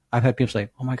 like, I've had people say,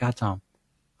 oh my God, Tom,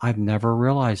 I've never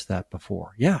realized that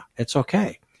before. Yeah, it's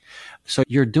okay. So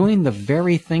you're doing the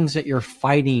very things that you're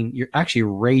fighting, you're actually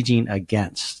raging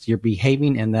against. You're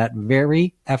behaving in that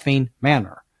very effing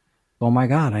manner. Oh my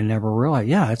God, I never realized.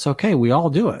 Yeah, it's okay. We all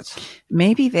do it.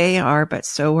 Maybe they are, but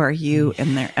so are you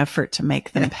in their effort to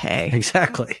make them pay.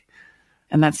 Exactly.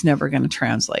 And that's never going to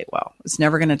translate well. It's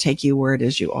never going to take you where it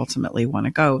is you ultimately want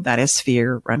to go. That is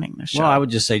fear running the show. Well, I would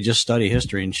just say, just study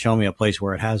history and show me a place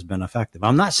where it has been effective.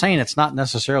 I'm not saying it's not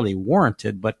necessarily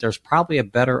warranted, but there's probably a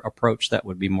better approach that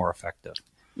would be more effective.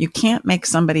 You can't make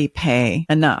somebody pay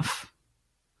enough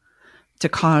to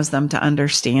cause them to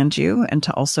understand you and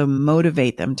to also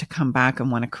motivate them to come back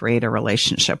and want to create a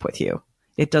relationship with you.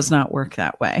 It does not work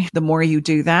that way. The more you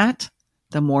do that,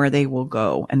 the more they will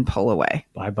go and pull away.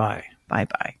 Bye-bye.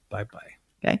 Bye-bye. Bye-bye.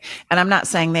 Okay. And I'm not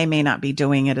saying they may not be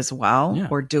doing it as well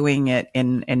or doing it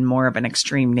in more of an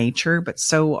extreme nature, but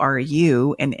so are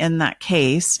you. And in that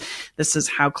case, this is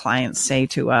how clients say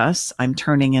to us, I'm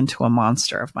turning into a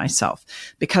monster of myself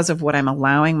because of what I'm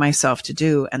allowing myself to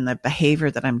do and the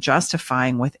behavior that I'm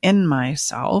justifying within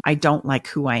myself. I don't like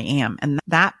who I am. And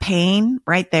that pain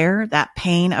right there, that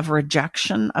pain of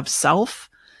rejection of self,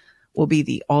 will be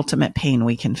the ultimate pain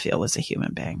we can feel as a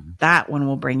human being. That one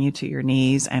will bring you to your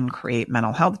knees and create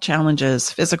mental health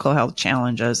challenges, physical health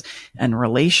challenges, and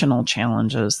relational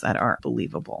challenges that are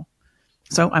believable.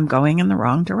 So I'm going in the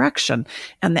wrong direction.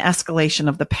 And the escalation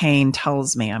of the pain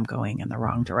tells me I'm going in the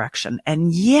wrong direction.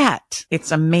 And yet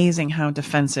it's amazing how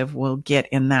defensive we'll get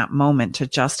in that moment to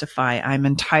justify I'm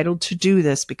entitled to do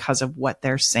this because of what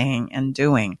they're saying and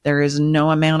doing. There is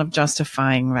no amount of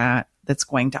justifying that's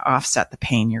going to offset the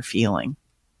pain you're feeling.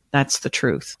 That's the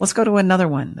truth. Let's go to another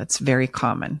one that's very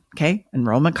common. Okay.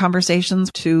 Enrollment conversations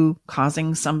to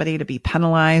causing somebody to be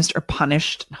penalized or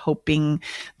punished, hoping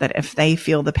that if they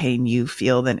feel the pain you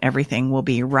feel, then everything will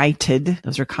be righted.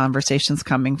 Those are conversations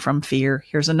coming from fear.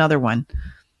 Here's another one.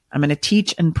 I'm going to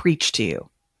teach and preach to you.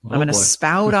 I'm going to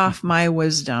spout off my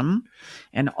wisdom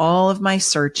and all of my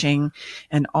searching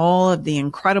and all of the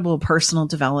incredible personal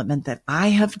development that I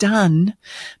have done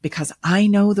because I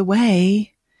know the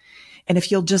way. And if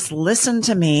you'll just listen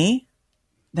to me,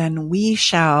 then we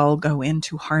shall go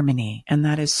into harmony. And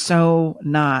that is so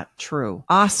not true.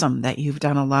 Awesome that you've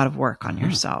done a lot of work on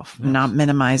yourself. Yes. Not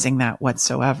minimizing that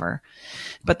whatsoever.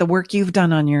 But the work you've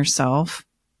done on yourself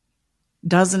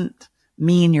doesn't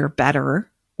mean you're better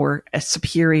or a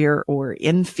superior or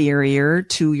inferior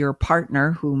to your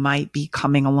partner who might be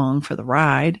coming along for the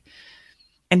ride.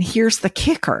 And here's the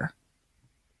kicker.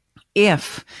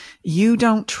 If you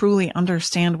don't truly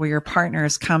understand where your partner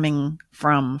is coming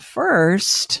from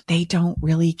first, they don't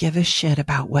really give a shit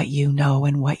about what you know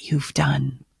and what you've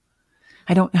done.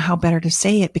 I don't know how better to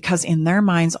say it because in their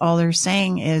minds, all they're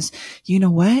saying is, you know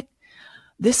what?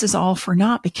 This is all for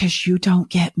naught because you don't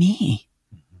get me.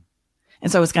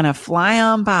 And so it's going to fly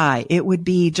on by. It would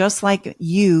be just like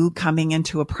you coming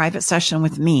into a private session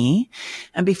with me.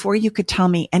 And before you could tell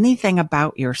me anything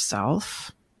about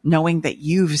yourself, knowing that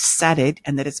you've said it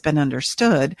and that it's been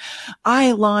understood,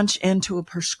 I launch into a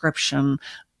prescription,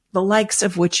 the likes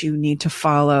of which you need to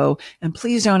follow. And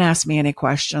please don't ask me any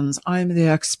questions. I'm the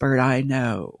expert. I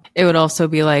know. It would also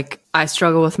be like, I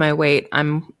struggle with my weight.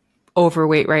 I'm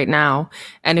overweight right now.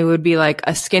 And it would be like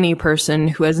a skinny person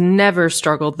who has never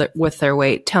struggled with their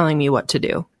weight telling me what to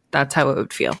do. That's how it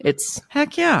would feel.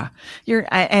 Heck yeah.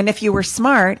 And if you were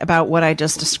smart about what I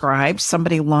just described,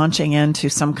 somebody launching into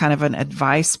some kind of an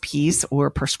advice piece or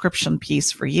prescription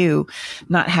piece for you,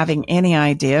 not having any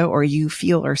idea, or you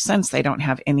feel or sense they don't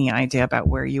have any idea about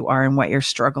where you are and what you're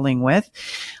struggling with.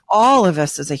 All of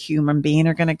us as a human being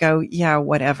are going to go, yeah,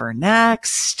 whatever,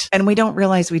 next. And we don't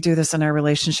realize we do this in our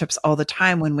relationships all the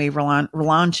time when we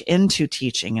launch into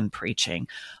teaching and preaching.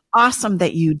 Awesome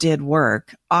that you did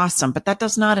work. Awesome. But that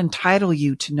does not entitle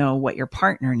you to know what your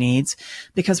partner needs,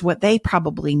 because what they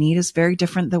probably need is very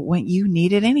different than what you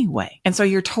needed anyway. And so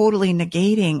you're totally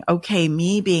negating, okay,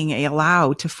 me being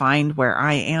allowed to find where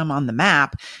I am on the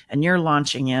map, and you're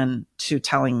launching in to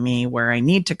telling me where I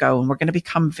need to go. And we're going to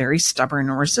become very stubborn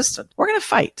and resistant. We're going to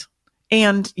fight.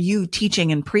 And you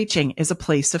teaching and preaching is a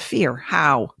place of fear.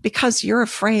 How? Because you're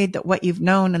afraid that what you've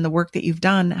known and the work that you've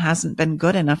done hasn't been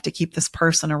good enough to keep this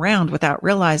person around, without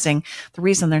realizing the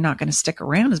reason they're not going to stick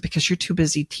around is because you're too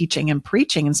busy teaching and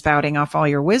preaching and spouting off all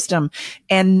your wisdom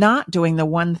and not doing the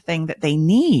one thing that they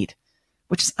need,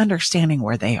 which is understanding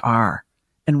where they are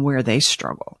and where they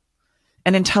struggle.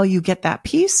 And until you get that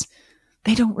piece,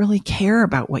 they don't really care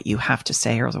about what you have to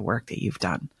say or the work that you've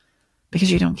done. Because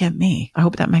you don't get me. I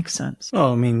hope that makes sense.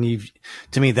 Oh, I mean,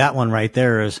 to me, that one right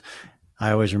there is,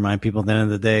 I always remind people at the end of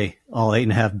the day, all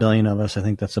 8.5 billion of us, I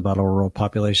think that's about our world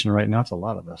population right now. It's a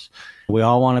lot of us. We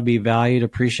all want to be valued,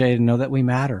 appreciated, and know that we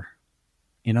matter.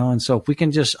 And so if we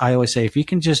can just, I always say, if you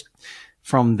can just,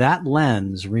 from that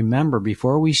lens, remember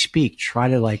before we speak, try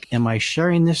to am I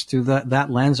sharing this through that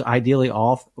lens? Ideally,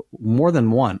 more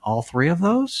than one, all three of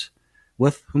those,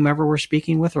 with whomever we're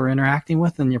speaking with or interacting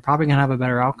with, and you're probably going to have a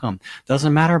better outcome.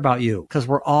 Doesn't matter about you, because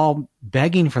we're all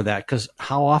begging for that. Because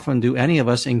how often do any of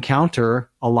us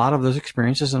encounter a lot of those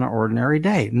experiences in our ordinary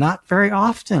day? Not very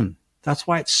often. That's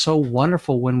why it's so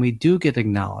wonderful when we do get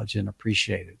acknowledged and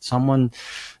appreciated. Someone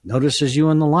notices you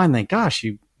in the line, think, gosh,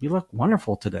 you look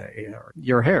wonderful today. Or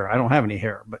your hair, I don't have any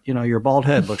hair, but your bald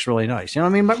head looks really nice. You know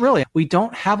what I mean? But really, we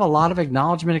don't have a lot of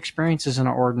acknowledgement experiences in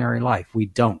our ordinary life. We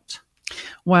don't.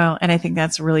 Well, and I think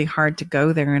that's really hard to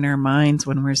go there in our minds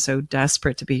when we're so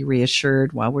desperate to be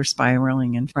reassured while we're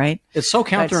spiraling, and right? It's so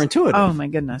counterintuitive. Oh my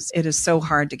goodness. It is so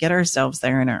hard to get ourselves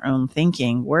there in our own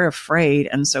thinking. We're afraid.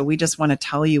 And so we just want to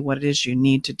tell you what it is you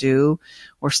need to do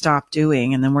or stop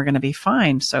doing, and then we're going to be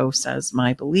fine. So says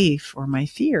my belief or my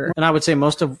fear. And I would say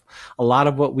a lot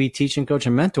of what we teach and coach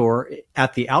and mentor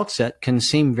at the outset can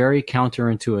seem very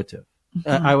counterintuitive.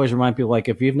 Mm-hmm. I always remind people,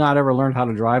 if you've not ever learned how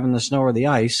to drive in the snow or the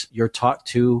ice, you're taught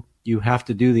you have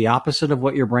to do the opposite of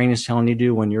what your brain is telling you to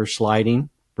do when you're sliding.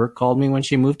 Brooke called me when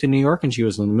she moved to New York and she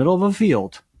was in the middle of a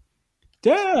field.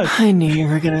 Dad! I knew you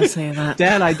were going to say that.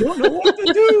 Dad, I don't know what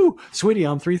to do. Sweetie,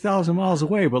 I'm 3,000 miles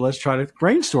away, but let's try to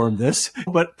brainstorm this.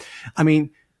 But I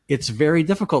mean, it's very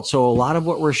difficult. So a lot of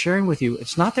what we're sharing with you,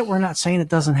 it's not that we're not saying it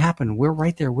doesn't happen. We're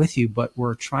right there with you, but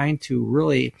we're trying to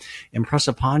really impress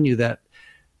upon you that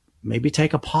maybe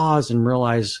take a pause and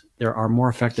realize there are more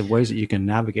effective ways that you can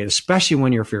navigate, especially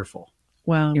when you're fearful.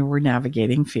 Well, we're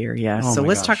navigating fear, yes. Oh, so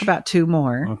let's talk about two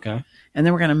more. Okay. And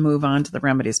then we're going to move on to the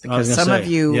remedies, because some of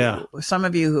you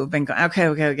who have been going,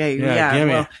 okay. Yeah.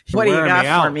 Well, what do you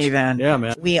got for me then? Yeah,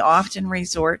 man. We often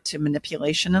resort to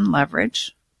manipulation and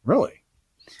leverage. Really?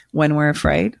 When we're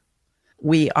afraid.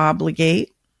 We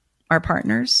obligate our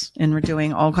partners, and we're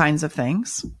doing all kinds of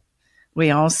things. We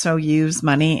also use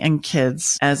money and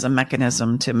kids as a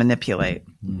mechanism to manipulate,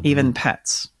 even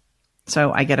pets.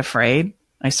 So I get afraid.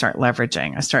 I start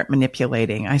leveraging. I start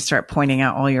manipulating. I start pointing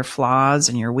out all your flaws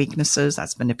and your weaknesses.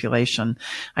 That's manipulation.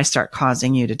 I start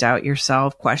causing you to doubt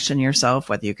yourself, question yourself,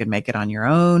 whether you can make it on your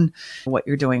own, what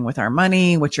you're doing with our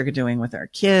money, what you're doing with our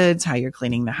kids, how you're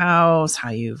cleaning the house, how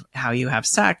you have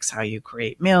sex, how you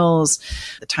create meals,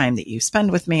 the time that you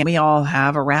spend with me. We all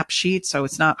have a rap sheet, so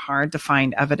it's not hard to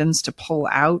find evidence to pull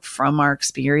out from our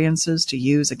experiences to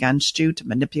use against you, to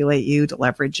manipulate you, to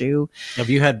leverage you.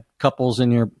 Have you had couples in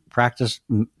your practice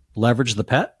leverage the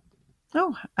pet?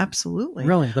 Oh, absolutely.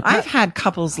 Really? The pet? I've had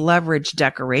couples leverage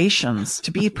decorations,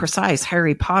 to be precise,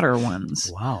 Harry Potter ones.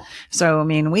 Wow. So, I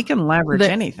mean, we can leverage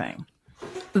anything.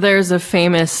 There's a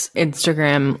famous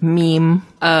Instagram meme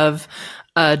of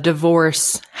a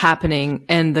divorce happening,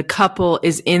 and the couple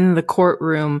is in the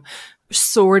courtroom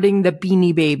sorting the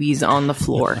Beanie Babies on the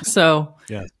floor. So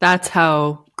that's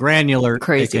how granular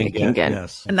crazy it can get.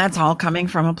 Yes. And that's all coming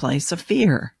from a place of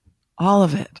fear. All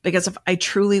of it. Because if I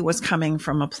truly was coming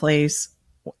from a place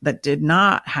that did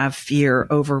not have fear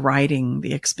overriding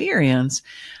the experience,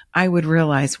 I would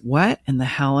realize, what in the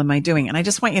hell am I doing? And I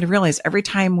just want you to realize, every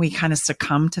time we kind of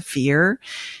succumb to fear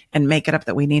and make it up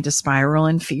that we need to spiral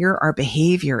in fear, our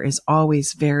behavior is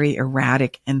always very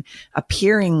erratic and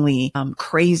appearingly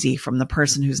crazy from the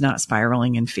person who's not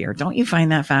spiraling in fear. Don't you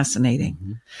find that fascinating?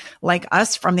 Mm-hmm. Like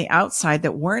us from the outside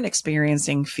that weren't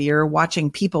experiencing fear, watching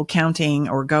people counting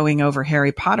or going over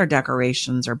Harry Potter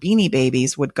decorations or Beanie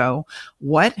Babies would go,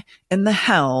 what in the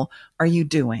hell are you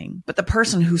doing? But the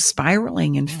person who's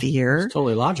spiraling in fear, it's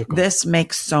totally logical. This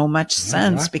makes so much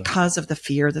sense because of the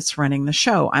fear that's running the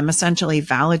show. I'm essentially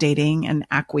validating and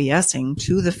acquiescing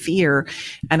to the fear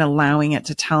and allowing it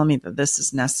to tell me that this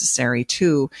is necessary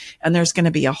too. And there's going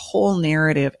to be a whole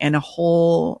narrative and a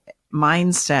whole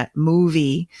mindset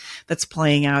movie that's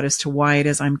playing out as to why it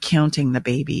is I'm counting the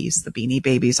babies, the Beanie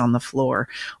Babies on the floor,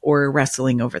 or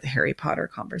wrestling over the Harry Potter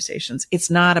conversations. It's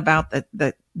not about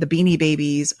the Beanie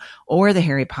Babies or the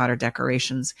Harry Potter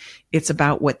decorations. It's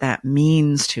about what that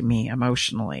means to me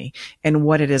emotionally and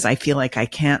what it is I feel like I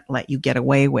can't let you get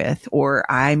away with or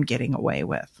I'm getting away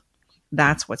with.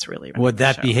 That's what's really Would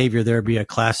that behavior there be a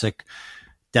classic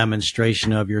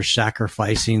demonstration of you're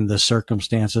sacrificing the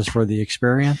circumstances for the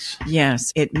experience?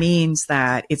 Yes. It means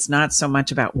that it's not so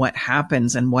much about what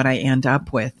happens and what I end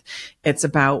up with. It's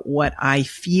about what I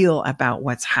feel about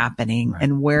what's happening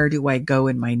and where do I go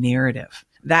in my narrative.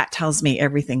 That tells me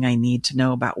everything I need to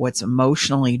know about what's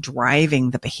emotionally driving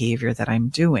the behavior that I'm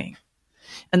doing.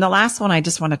 And the last one I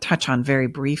just want to touch on very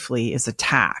briefly is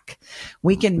attack.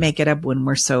 We can make it up when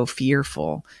we're so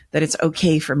fearful that it's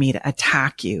okay for me to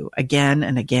attack you again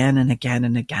and again and again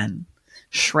and again,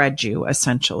 shred you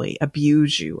essentially,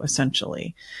 abuse you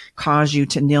essentially, cause you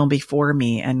to kneel before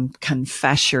me and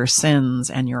confess your sins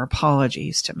and your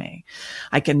apologies to me.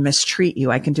 I can mistreat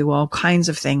you. I can do all kinds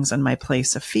of things in my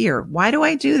place of fear. Why do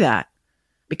I do that?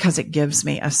 Because it gives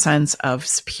me a sense of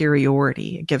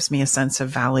superiority. It gives me a sense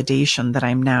of validation that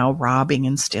I'm now robbing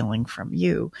and stealing from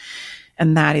you.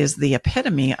 And that is the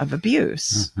epitome of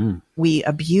abuse. Mm-hmm. We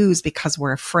abuse because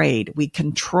we're afraid. We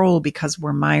control because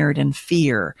we're mired in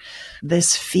fear.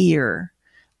 This fear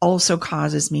also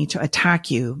causes me to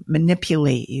attack you,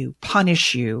 manipulate you,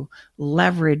 punish you,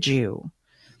 leverage you,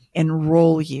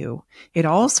 enroll you. It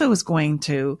also is going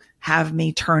to have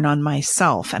me turn on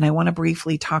myself. And I want to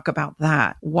briefly talk about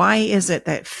that. Why is it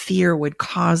that fear would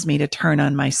cause me to turn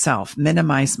on myself,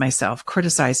 minimize myself,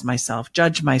 criticize myself,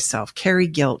 judge myself, carry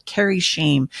guilt, carry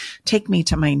shame, take me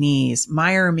to my knees,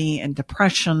 mire me in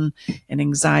depression and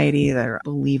anxiety that are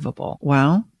believable?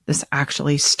 Well, this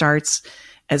actually starts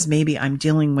as maybe I'm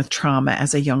dealing with trauma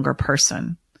as a younger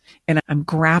person. And I'm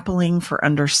grappling for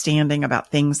understanding about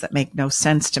things that make no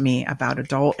sense to me about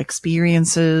adult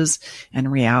experiences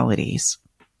and realities.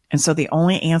 And so the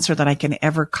only answer that I can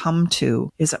ever come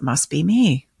to is it must be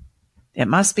me. It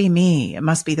must be me. It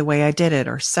must be the way I did it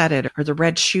or said it or the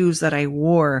red shoes that I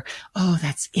wore. Oh,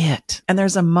 that's it. And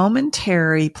there's a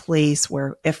momentary place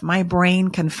where if my brain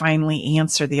can finally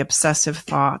answer the obsessive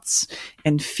thoughts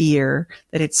and fear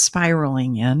that it's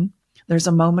spiraling in, there's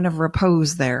a moment of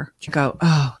repose there. You go,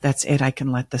 oh, that's it. I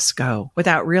can let this go,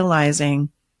 without realizing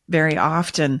very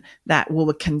often that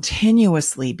will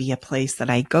continuously be a place that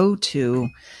I go to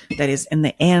that is in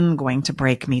the end going to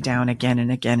break me down again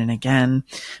and again and again,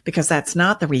 because that's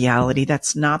not the reality.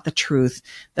 That's not the truth.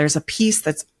 There's a piece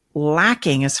that's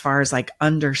lacking as far as like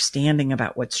understanding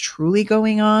about what's truly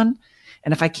going on.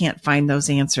 And if I can't find those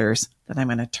answers, then I'm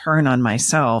going to turn on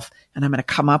myself and I'm going to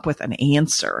come up with an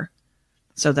answer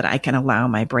so that I can allow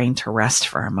my brain to rest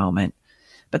for a moment.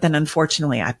 But then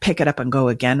unfortunately, I pick it up and go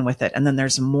again with it. And then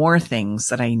there's more things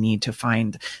that I need to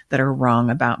find that are wrong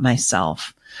about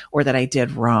myself, or that I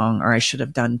did wrong, or I should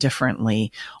have done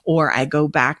differently. Or I go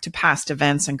back to past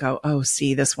events and go, oh,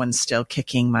 see, this one's still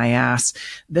kicking my ass.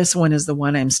 This one is the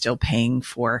one I'm still paying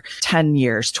for 10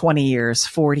 years, 20 years,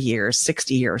 40 years,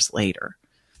 60 years later.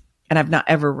 And I've not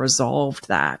ever resolved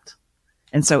that.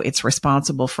 And so it's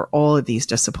responsible for all of these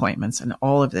disappointments and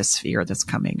all of this fear that's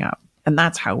coming up. And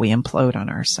that's how we implode on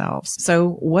ourselves.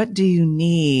 So what do you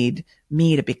need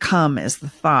me to become is the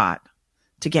thought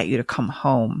to get you to come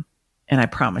home. And I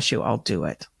promise you, I'll do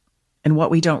it. And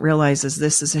what we don't realize is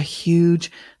this is a huge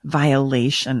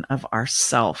violation of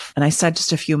ourself. And I said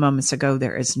just a few moments ago,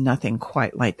 there is nothing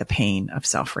quite like the pain of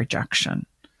self-rejection.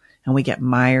 And we get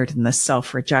mired in this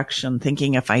self-rejection,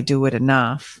 thinking if I do it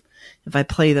enough, if I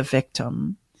play the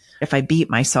victim, if I beat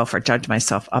myself or judge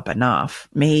myself up enough,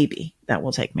 maybe that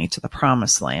will take me to the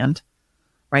promised land,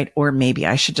 right? Or maybe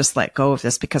I should just let go of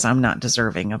this because I'm not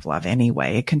deserving of love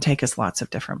anyway. It can take us lots of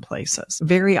different places.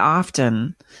 Very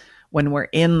often when we're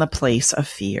in the place of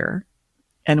fear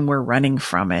and we're running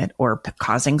from it or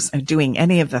doing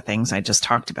any of the things I just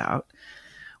talked about,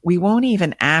 We won't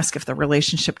even ask if the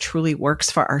relationship truly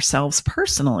works for ourselves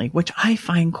personally, which I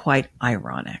find quite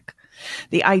ironic.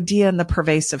 The idea and the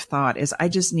pervasive thought is I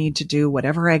just need to do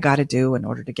whatever I got to do in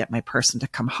order to get my person to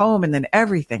come home, and then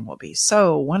everything will be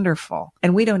so wonderful.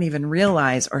 And we don't even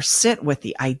realize or sit with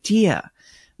the idea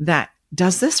that,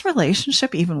 does this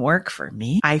relationship even work for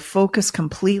me? I focus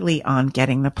completely on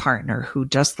getting the partner who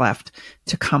just left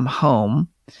to come home.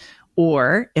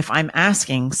 Or if I'm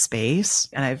asking space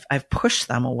and I've pushed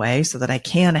them away so that I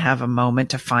can have a moment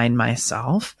to find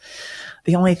myself,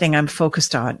 the only thing I'm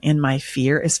focused on in my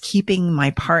fear is keeping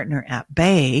my partner at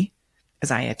bay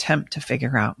as I attempt to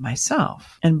figure out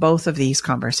myself. And both of these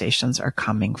conversations are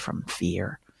coming from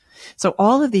fear. So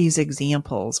all of these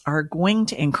examples are going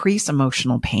to increase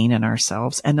emotional pain in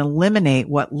ourselves and eliminate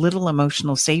what little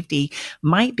emotional safety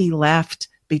might be left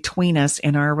between us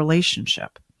in our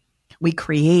relationship. We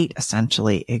create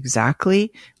essentially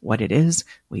exactly what it is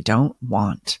we don't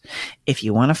want. If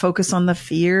you want to focus on the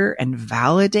fear and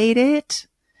validate it,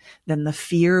 then the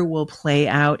fear will play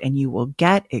out and you will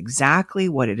get exactly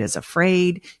what it is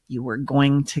afraid you were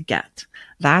going to get.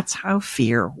 That's how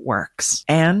fear works.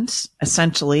 And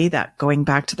essentially, that going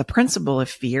back to the principle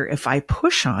of fear, if I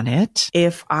push on it,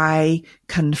 if I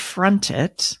confront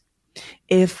it,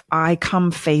 if I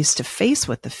come face to face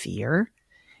with the fear,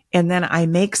 and then I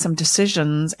make some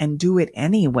decisions and do it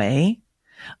anyway,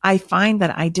 I find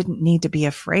that I didn't need to be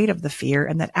afraid of the fear,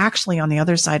 and that actually on the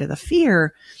other side of the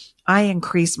fear, I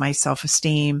increase my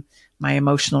self-esteem, my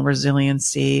emotional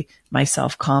resiliency, my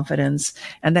self-confidence,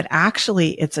 and that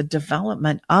actually it's a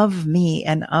development of me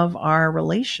and of our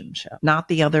relationship, not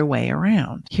the other way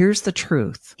around. Here's the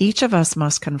truth. Each of us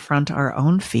must confront our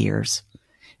own fears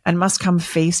and must come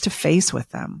face to face with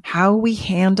them. How we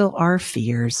handle our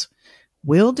fears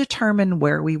will determine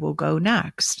where we will go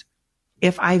next.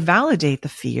 If I validate the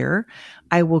fear,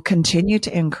 I will continue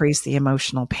to increase the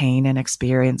emotional pain and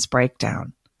experience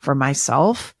breakdown for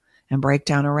myself and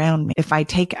breakdown around me. If I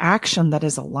take action that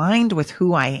is aligned with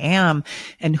who I am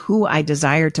and who I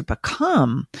desire to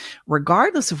become,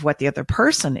 regardless of what the other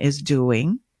person is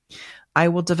doing, I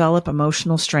will develop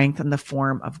emotional strength in the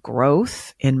form of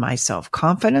growth in my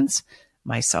self-confidence,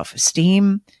 my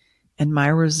self-esteem, and my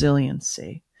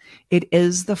resiliency. It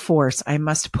is the force I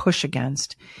must push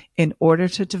against in order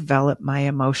to develop my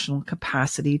emotional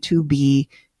capacity to be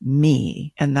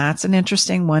me. And that's an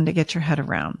interesting one to get your head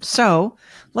around. So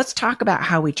let's talk about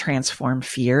how we transform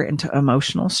fear into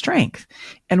emotional strength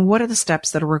and what are the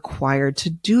steps that are required to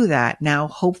do that. Now,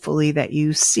 hopefully that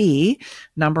you see,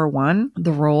 number one,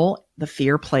 the role the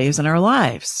fear plays in our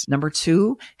lives. Number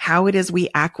two, how it is we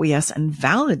acquiesce and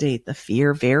validate the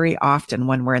fear very often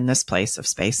when we're in this place of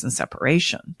space and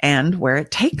separation, and where it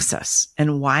takes us,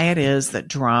 and why it is that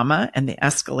drama and the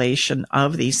escalation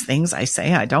of these things I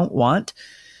say I don't want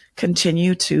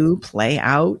continue to play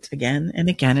out again and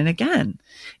again and again,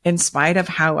 in spite of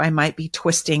how I might be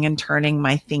twisting and turning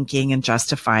my thinking and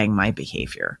justifying my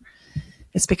behavior.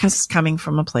 It's because it's coming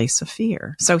from a place of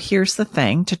fear. So here's the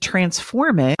thing. To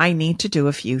transform it, I need to do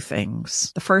a few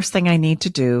things. The first thing I need to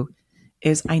do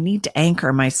is I need to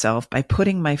anchor myself by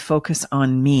putting my focus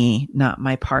on me, not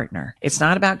my partner. It's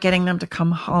not about getting them to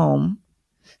come home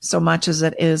so much as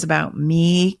it is about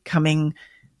me coming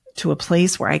to a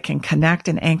place where I can connect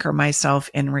and anchor myself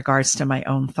in regards to my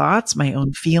own thoughts, my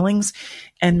own feelings,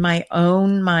 and my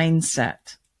own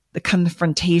mindset. The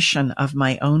confrontation of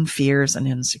my own fears and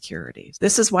insecurities.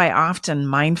 This is why often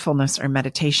mindfulness or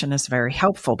meditation is very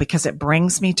helpful, because it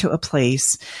brings me to a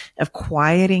place of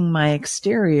quieting my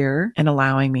exterior and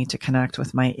allowing me to connect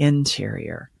with my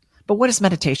interior. But what is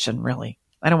meditation really?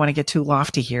 I don't want to get too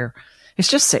lofty here. It's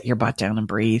just sit your butt down and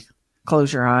breathe.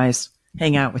 Close your eyes.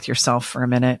 Hang out with yourself for a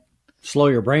minute. Slow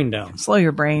your brain down. Slow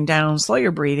your brain down. Slow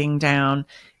your breathing down.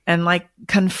 And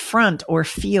confront or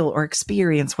feel or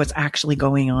experience what's actually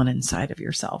going on inside of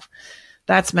yourself.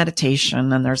 That's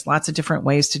meditation, and there's lots of different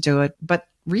ways to do it. But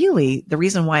really, the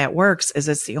reason why it works is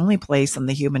it's the only place in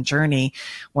the human journey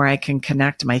where I can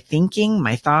connect my thinking,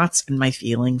 my thoughts, and my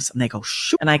feelings, and they go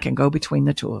shoot, and I can go between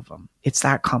the two of them. It's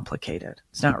that complicated.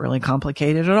 It's not really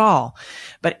complicated at all.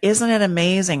 But isn't it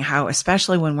amazing how,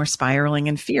 especially when we're spiraling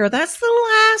in fear, that's the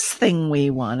last thing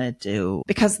we want to do?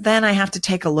 Because then I have to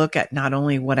take a look at not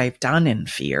only what I've done in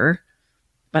fear,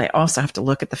 but I also have to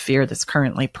look at the fear that's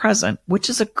currently present, which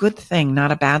is a good thing,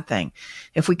 not a bad thing.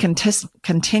 If we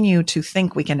continue to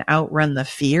think we can outrun the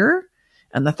fear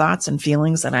and the thoughts and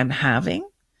feelings that I'm having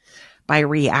by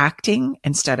reacting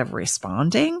instead of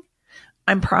responding,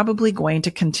 I'm probably going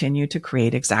to continue to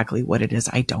create exactly what it is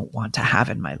I don't want to have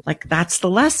in my life. Like, that's the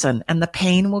lesson. And the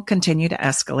pain will continue to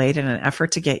escalate in an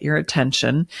effort to get your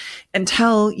attention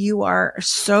until you are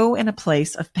so in a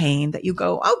place of pain that you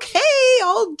go, okay,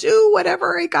 I'll do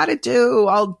whatever I got to do.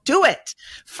 I'll do it.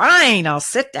 Fine. I'll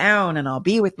sit down and I'll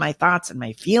be with my thoughts and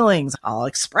my feelings. I'll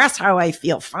express how I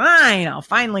feel. Fine. I'll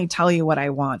finally tell you what I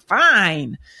want.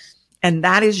 Fine. And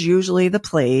that is usually the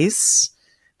place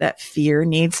that fear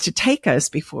needs to take us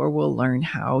before we'll learn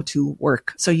how to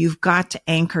work. So you've got to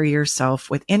anchor yourself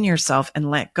within yourself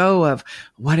and let go of,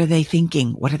 what are they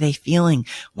thinking? What are they feeling?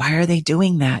 Why are they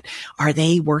doing that? Are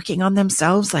they working on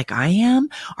themselves like I am?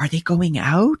 Are they going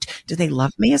out? Do they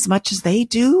love me as much as they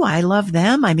do? I love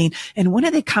them. I mean, and when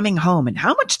are they coming home? And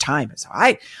how much time is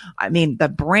I mean, the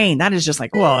brain, that is just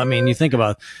like, well, I mean, you think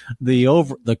about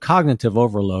the cognitive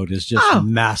overload is just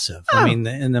massive. I mean,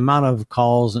 the amount of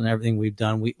calls and everything we've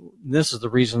done, this is the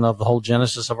reason of the whole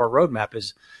genesis of our roadmap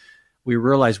is we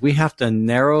realize we have to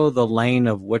narrow the lane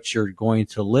of what you're going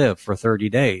to live for 30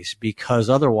 days, because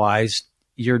otherwise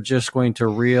you're just going to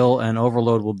reel and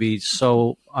overload will be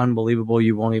so unbelievable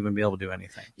you won't even be able to do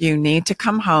anything. You need to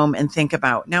come home and think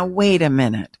about, now, wait a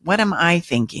minute. What am I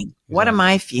thinking? Exactly. What am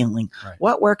I feeling? Right.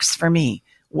 What works for me?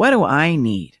 What do I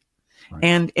need? Right.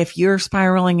 And if you're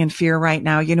spiraling in fear right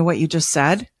now, you know what you just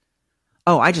said?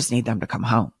 Oh, I just need them to come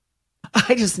home.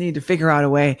 I just need to figure out a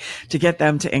way to get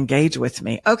them to engage with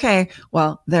me. Okay,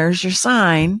 well, there's your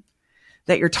sign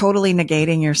that you're totally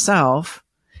negating yourself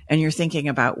and you're thinking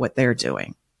about what they're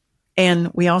doing.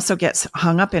 And we also get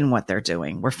hung up in what they're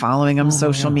doing. We're following them on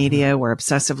social media. We're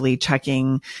obsessively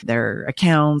checking their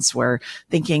accounts. We're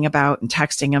thinking about and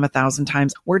texting them 1,000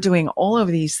 times. We're doing all of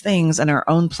these things in our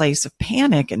own place of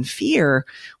panic and fear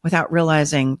without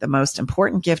realizing the most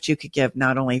important gift you could give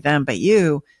not only them, but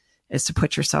you, is to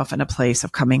put yourself in a place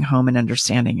of coming home and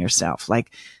understanding yourself.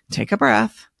 Like, take a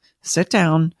breath, sit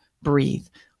down, breathe.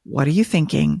 What are you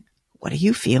thinking? What are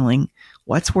you feeling?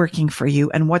 What's working for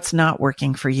you and what's not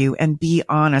working for you? And be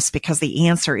honest, because the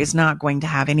answer is not going to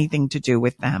have anything to do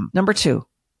with them. Number 2,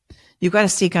 you've got to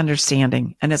seek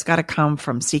understanding, and it's got to come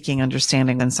from seeking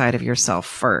understanding inside of yourself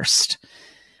first.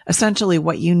 Essentially,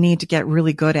 what you need to get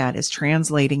really good at is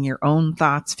translating your own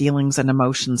thoughts, feelings, and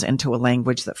emotions into a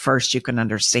language that first you can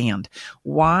understand.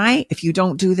 Why? If you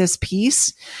don't do this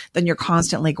piece, then you're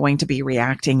constantly going to be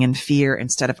reacting in fear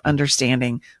instead of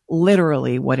understanding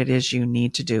literally what it is you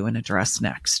need to do and address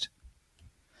next.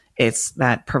 It's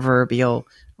that proverbial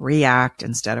react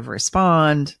instead of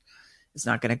respond. It's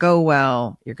not going to go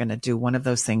well. You're going to do one of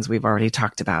those things we've already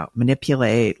talked about: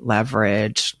 manipulate,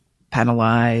 leverage,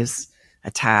 penalize,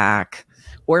 attack,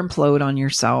 or implode on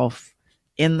yourself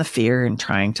in the fear and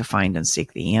trying to find and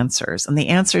seek the answers. And the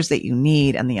answers that you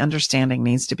need and the understanding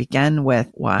needs to begin with,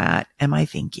 what am I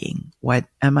thinking? What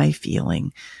am I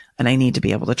feeling? And I need to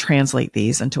be able to translate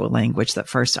these into a language that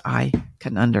first I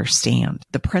can understand.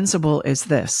 The principle is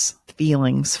this: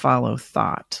 feelings follow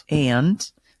thought. And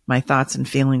my thoughts and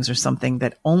feelings are something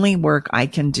that only work I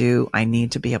can do. I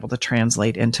need to be able to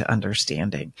translate into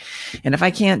understanding. And if I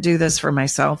can't do this for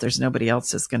myself, there's nobody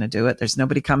else that's going to do it. There's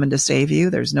nobody coming to save you.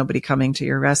 There's nobody coming to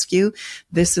your rescue.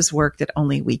 This is work that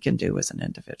only we can do as an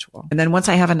individual. And then once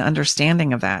I have an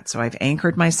understanding of that, so I've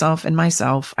anchored myself in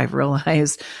myself, I've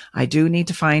realized I do need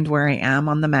to find where I am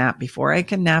on the map before I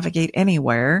can navigate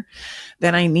anywhere.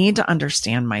 Then I need to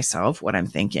understand myself, what I'm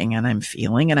thinking and I'm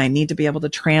feeling, and I need to be able to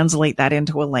translate that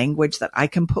into a language that I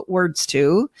can put words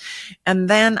to. And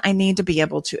then I need to be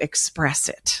able to express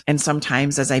it. And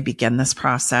sometimes as I begin this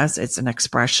process, it's an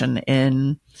expression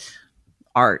in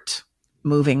art,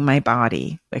 moving my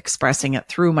body, expressing it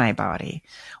through my body,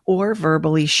 or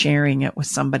verbally sharing it with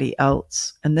somebody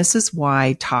else. And this is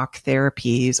why talk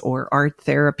therapies or art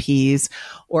therapies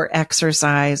or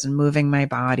exercise and moving my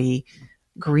body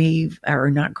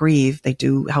they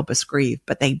do help us grieve,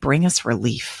 but they bring us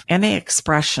relief. Any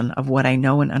expression of what I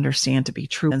know and understand to be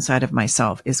true inside of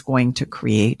myself is going to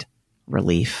create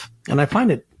relief. And I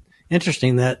find it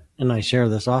interesting that, and I share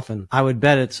this often, I would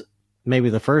bet it's maybe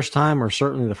the first time, or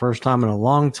certainly the first time in a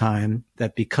long time,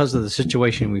 that because of the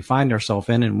situation we find ourselves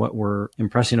in and what we're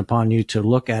impressing upon you to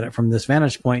look at it from this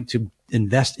vantage point, to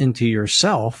invest into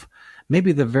yourself,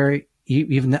 maybe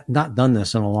you've not done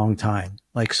this in a long time.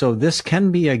 Like, so this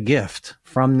can be a gift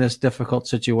from this difficult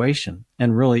situation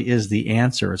and really is the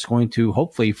answer. It's going to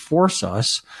hopefully force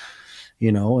us,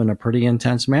 in a pretty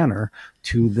intense manner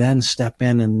to then step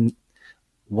in and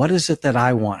what is it that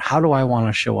I want? How do I want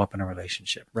to show up in a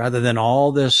relationship? Rather than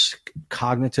all this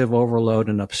cognitive overload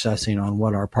and obsessing on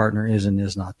what our partner is and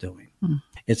is not doing.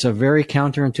 It's a very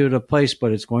counterintuitive place,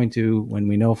 but it's going to, when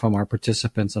we know from our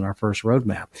participants in our first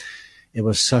roadmap, it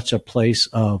was such a place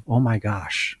of, oh my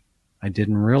gosh, I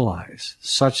didn't realize.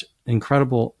 Such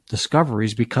incredible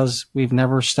discoveries because we've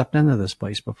never stepped into this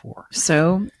place before.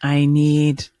 So I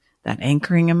need that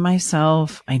anchoring in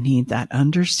myself. I need that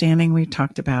understanding we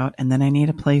talked about. And then I need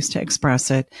a place to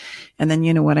express it. And then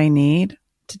you know what I need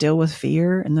to deal with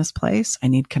fear in this place? I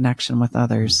need connection with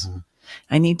others. Mm-hmm.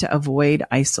 I need to avoid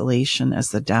isolation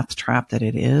as the death trap that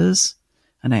it is.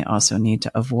 And I also need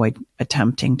to avoid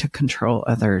attempting to control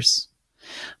others.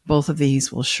 Both of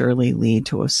these will surely lead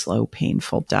to a slow,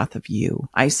 painful death of you.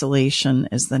 Isolation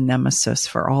is the nemesis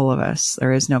for all of us.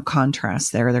 There is no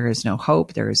contrast there. There is no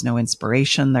hope. There is no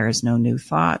inspiration. There is no new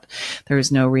thought. There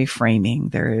is no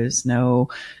reframing. There is no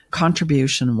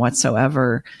contribution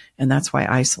whatsoever. And that's why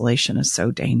isolation is so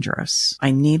dangerous.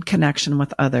 I need connection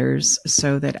with others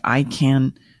so that I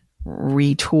can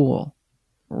retool,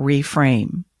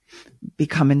 reframe,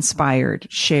 become inspired,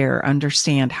 share,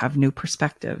 understand, have new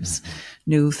perspectives,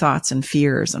 new thoughts and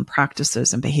fears and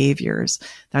practices and behaviors.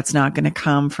 That's not going to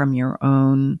come from your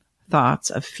own thoughts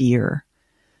of fear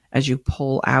as you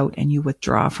pull out and you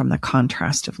withdraw from the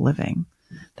contrast of living.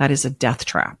 That is a death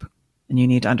trap, and you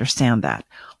need to understand that.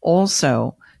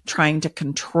 Also, trying to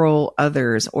control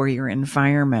others or your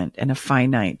environment in a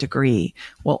finite degree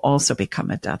will also become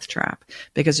a death trap,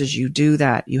 because as you do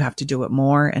that, you have to do it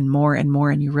more and more and more.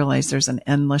 And you realize there's an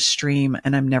endless stream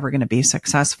and I'm never going to be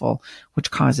successful, which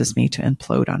causes me to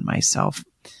implode on myself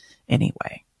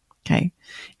anyway. Okay.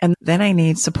 And then I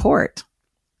need support.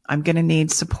 I'm going to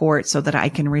need support so that I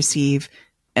can receive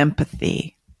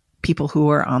empathy. People who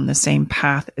are on the same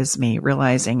path as me,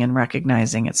 realizing and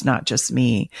recognizing it's not just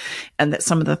me, and that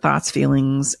some of the thoughts,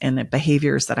 feelings, and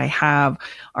behaviors that I have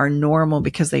are normal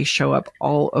because they show up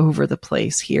all over the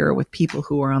place here with people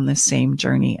who are on the same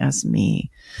journey as me.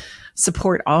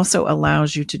 Support also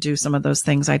allows you to do some of those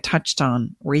things I touched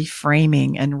on,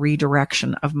 reframing and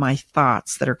redirection of my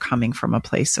thoughts that are coming from a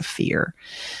place of fear.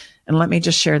 And let me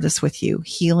just share this with you.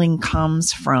 Healing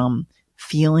comes from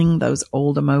feeling those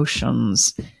old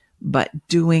emotions, but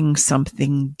doing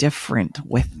something different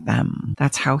with them.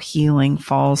 That's how healing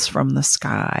falls from the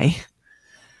sky.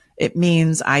 It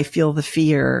means I feel the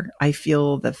fear, I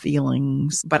feel the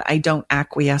feelings, but I don't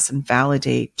acquiesce and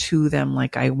validate to them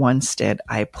like I once did.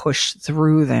 I push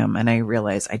through them and I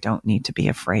realize I don't need to be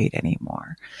afraid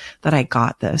anymore, that I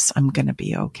got this. I'm going to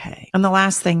be okay. And the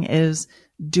last thing is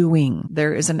doing.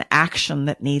 There is an action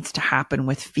that needs to happen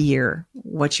with fear.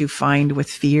 What you find with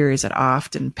fear is it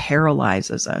often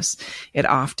paralyzes us. It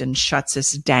often shuts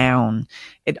us down.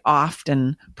 It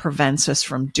often prevents us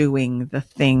from doing the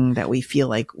thing that we feel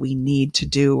like we need to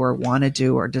do or want to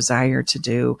do or desire to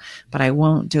do. But I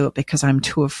won't do it because I'm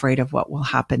too afraid of what will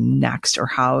happen next or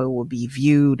how it will be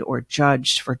viewed or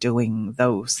judged for doing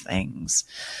those things.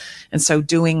 And so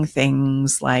doing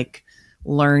things like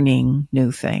learning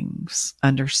new things,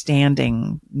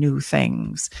 understanding new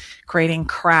things, creating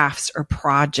crafts or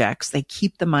projects. They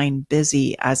keep the mind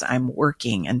busy as I'm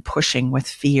working and pushing with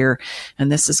fear.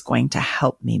 And this is going to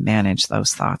help me manage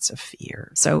those thoughts of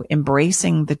fear. So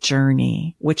embracing the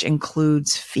journey, which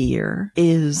includes fear,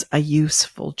 is a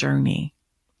useful journey.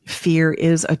 Fear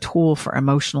is a tool for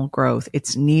emotional growth.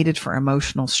 It's needed for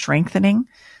emotional strengthening,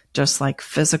 just like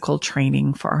physical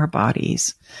training for our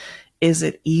bodies. Is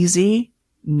it easy?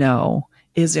 No.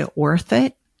 Is it worth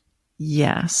it?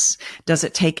 Yes. Does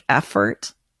it take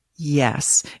effort?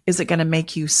 Yes. Is it going to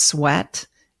make you sweat?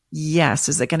 Yes.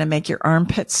 Is it going to make your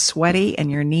armpits sweaty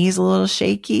and your knees a little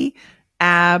shaky?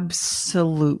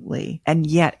 Absolutely. And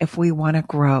yet, if we want to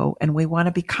grow and we want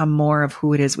to become more of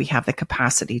who it is we have the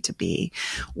capacity to be,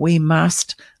 we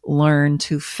must learn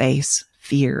to face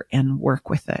fear and work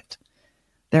with it.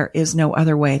 There is no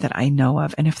other way that I know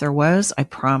of. And if there was, I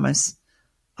promise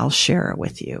I'll share it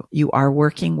with you. You are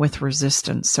working with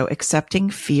resistance. So accepting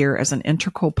fear as an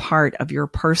integral part of your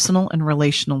personal and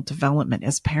relational development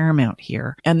is paramount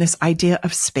here. And this idea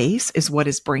of space is what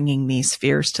is bringing these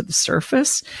fears to the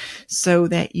surface so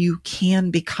that you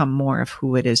can become more of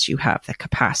who it is you have the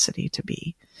capacity to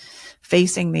be.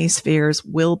 Facing these fears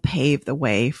will pave the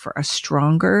way for a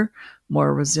stronger,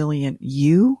 more resilient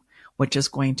you, which is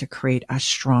going to create a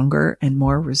stronger and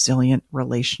more resilient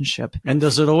relationship. And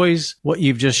does it always, what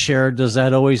you've just shared, does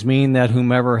that always mean that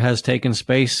whomever has taken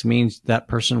space means that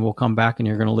person will come back and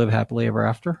you're going to live happily ever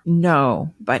after?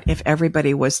 No, but if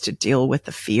everybody was to deal with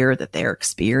the fear that they're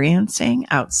experiencing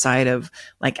outside of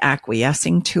like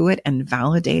acquiescing to it and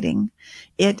validating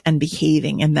it and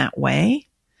behaving in that way,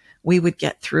 we would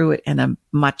get through it in a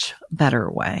much better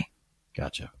way.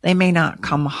 Gotcha. They may not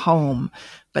come home,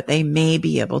 but they may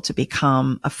be able to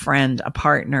become a friend, a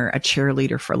partner, a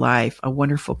cheerleader for life, a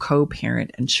wonderful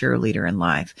co-parent and cheerleader in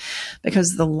life,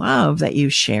 because the love that you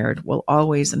shared will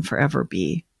always and forever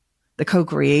be. The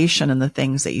co-creation and the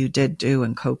things that you did do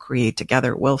and co-create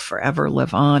together will forever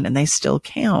live on, and they still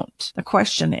count. The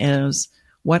question is,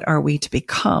 what are we to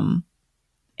become?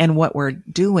 And what we're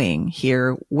doing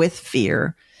here with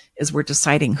fear is we're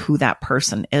deciding who that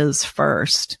person is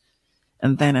first.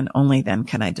 And then and only then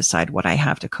can I decide what I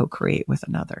have to co-create with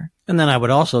another. And then I would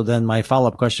also, then my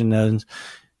follow-up question is,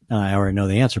 I already know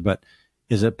the answer, but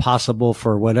is it possible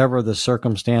for whatever the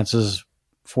circumstances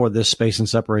for this space and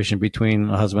separation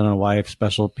between a husband and a wife,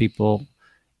 special people,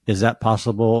 is that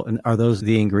possible? And are those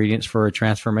the ingredients for a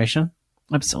transformation?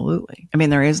 Absolutely. I mean,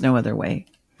 there is no other way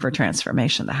for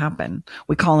transformation to happen.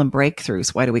 We call them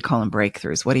breakthroughs. Why do we call them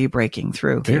breakthroughs? What are you breaking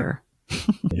through? Fear.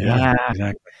 Yeah,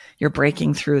 exactly. You're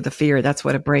breaking through the fear. That's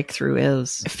what a breakthrough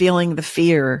is. Feeling the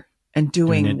fear and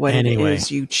doing what anyway. It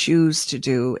is you choose to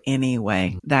do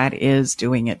anyway. That is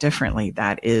doing it differently.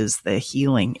 That is the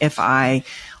healing. If I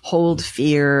hold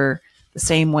fear the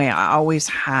same way I always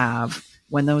have,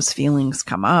 when those feelings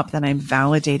come up, then I'm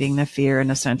validating the fear, and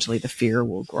essentially the fear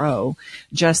will grow.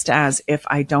 Just as if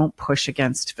I don't push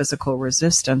against physical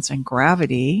resistance and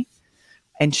gravity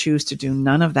and choose to do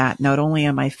none of that, not only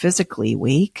am I physically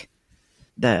weak,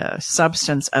 the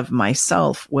substance of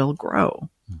myself will grow.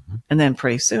 Mm-hmm. And then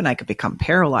pretty soon I could become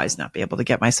paralyzed, not be able to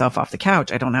get myself off the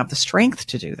couch. I don't have the strength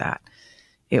to do that.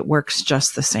 It works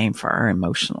just the same for our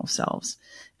emotional selves.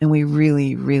 And we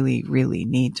really, really, really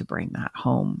need to bring that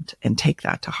home and take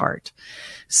that to heart.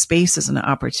 Space is an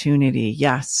opportunity.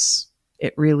 Yes,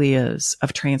 it really is,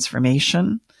 of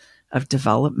transformation, of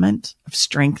development, of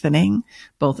strengthening,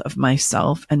 both of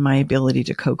myself and my ability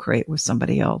to co-create with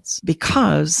somebody else.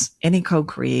 Because any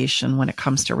co-creation when it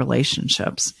comes to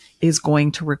relationships is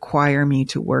going to require me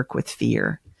to work with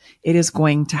fear. It is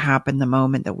going to happen the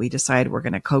moment that we decide we're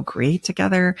going to co-create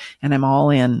together and I'm all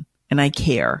in and I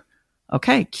care.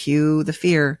 Okay, cue the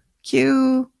fear.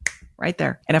 Cue right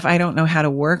there. And if I don't know how to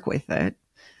work with it,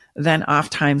 then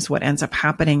oftentimes what ends up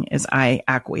happening is I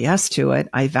acquiesce to it,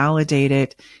 I validate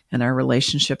it, and our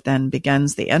relationship then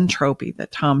begins the entropy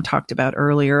that Tom talked about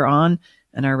earlier on,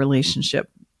 and our relationship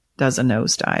does a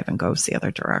nosedive and goes the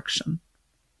other direction.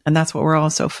 And that's what we're all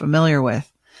so familiar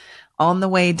with. On the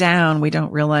way down, we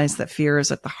don't realize that fear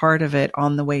is at the heart of it.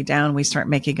 On the way down, we start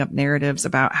making up narratives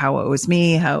about how it was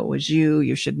me, how it was you.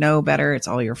 You should know better. It's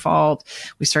all your fault.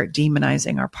 We start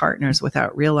demonizing our partners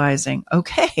without realizing,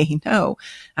 okay, no,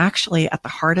 actually at the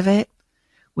heart of it,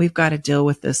 we've got to deal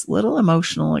with this little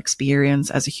emotional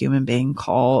experience as a human being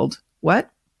called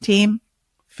what, team?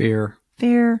 Fear.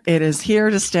 Fear. It is here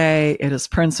to stay. It is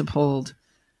principled.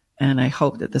 And I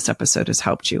hope that this episode has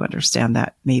helped you understand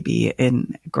that maybe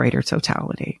in greater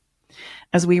totality.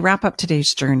 As we wrap up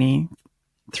today's journey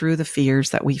through the fears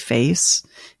that we face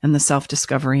and the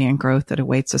self-discovery and growth that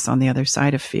awaits us on the other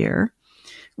side of fear,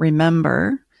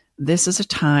 remember, this is a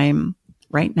time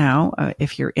right now,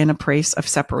 if you're in a place of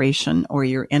separation or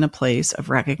you're in a place of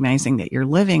recognizing that you're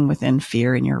living within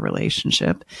fear in your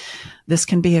relationship, this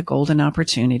can be a golden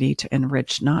opportunity to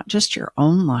enrich not just your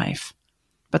own life,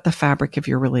 but the fabric of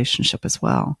your relationship as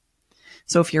well.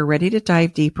 So if you're ready to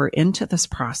dive deeper into this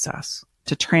process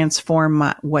to transform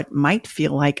what might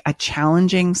feel like a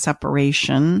challenging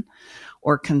separation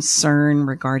or concern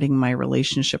regarding my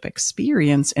relationship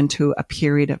experience into a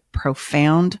period of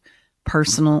profound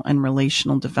personal and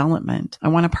relational development, I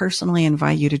want to personally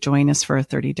invite you to join us for a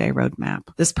 30-day roadmap.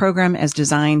 This program is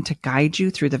designed to guide you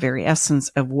through the very essence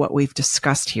of what we've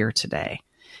discussed here today.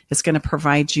 It's going to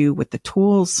provide you with the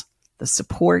tools, the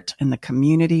support, and the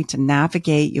community to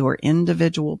navigate your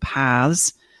individual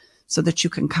paths so that you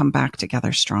can come back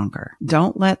together stronger.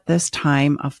 Don't let this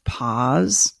time of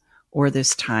pause or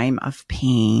this time of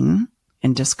pain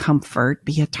and discomfort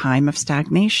be a time of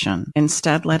stagnation.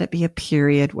 Instead, let it be a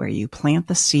period where you plant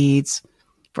the seeds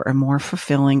for a more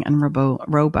fulfilling and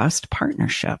robust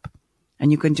partnership.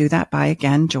 And you can do that by,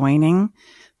 again, joining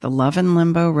the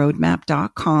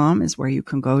loveandlimbo.roadmap.com is where you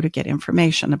can go to get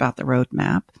information about the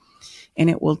roadmap. And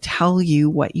it will tell you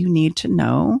what you need to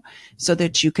know so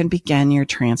that you can begin your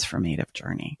transformative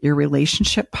journey. Your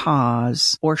relationship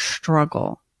pause or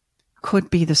struggle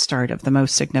could be the start of the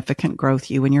most significant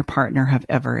growth you and your partner have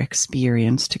ever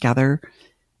experienced together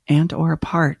and or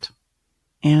apart.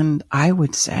 And I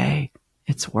would say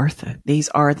it's worth it. These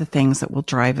are the things that will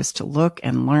drive us to look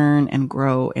and learn and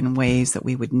grow in ways that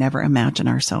we would never imagine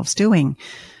ourselves doing.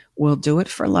 We'll do it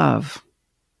for love.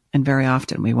 And very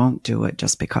often we won't do it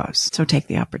just because. So take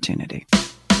the opportunity.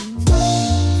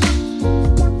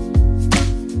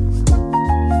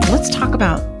 let's talk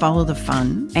about follow the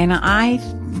fun. And I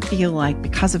feel like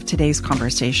because of today's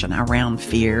conversation around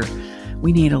fear,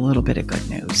 we need a little bit of good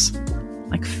news.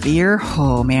 Like fear,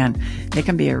 oh man, it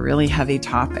can be a really heavy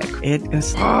topic. It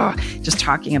is, just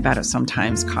talking about it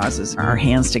sometimes causes our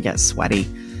hands to get sweaty.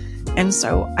 And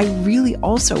so I really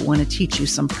also want to teach you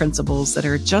some principles that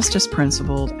are just as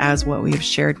principled as what we have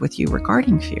shared with you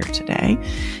regarding fear today.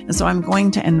 And so I'm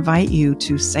going to invite you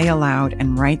to say aloud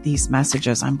and write these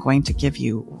messages I'm going to give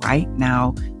you right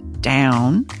now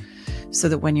down so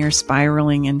that when you're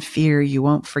spiraling in fear, you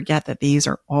won't forget that these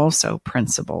are also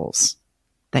principles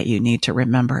that you need to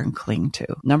remember and cling to.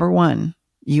 Number one,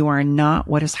 you are not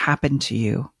what has happened to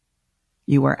you.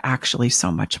 You are actually so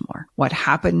much more. What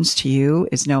happens to you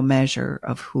is no measure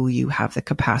of who you have the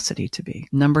capacity to be.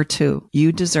 Number two,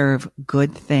 you deserve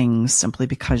good things simply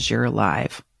because you're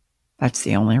alive. That's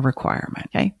the only requirement.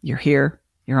 Okay. You're here.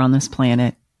 You're on this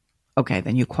planet. Okay.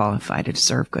 Then you qualify to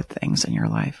deserve good things in your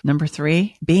life. Number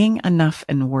three, being enough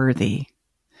and worthy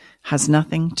has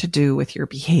nothing to do with your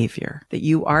behavior, that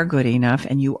you are good enough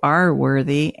and you are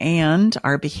worthy, and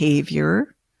our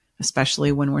behavior,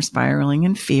 especially when we're spiraling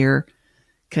in fear,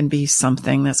 can be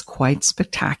something that's quite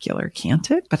spectacular,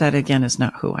 can't it? But that again is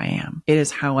not who I am. It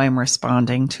is how I'm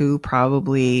responding to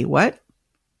probably what?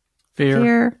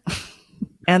 Fear.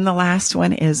 And the last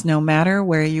one is no matter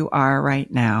where you are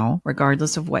right now,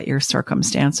 regardless of what your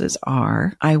circumstances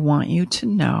are, I want you to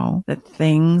know that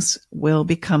things will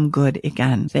become good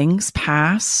again. Things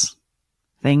pass,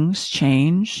 things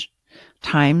change,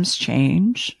 times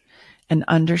change. And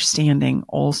understanding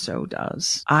also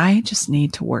does. I just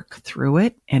need to work through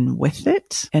it and with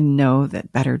it and know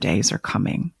that better days are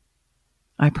coming.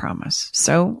 I promise.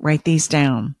 So write these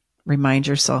down. Remind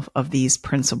yourself of these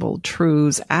principled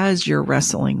truths as you're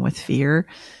wrestling with fear,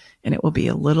 and it will be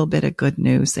a little bit of good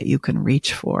news that you can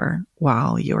reach for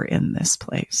while you're in this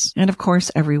place. And of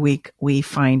course, every week we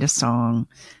find a song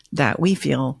that we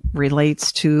feel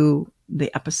relates to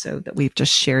the episode that we've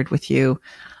just shared with you.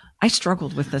 I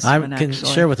struggled with this one, actually. I can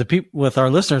share with the people, with our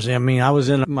listeners. I mean, I was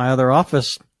in my other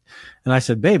office and I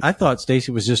said, babe, I thought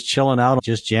Stacy was just chilling out,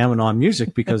 just jamming on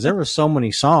music, because there were so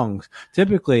many songs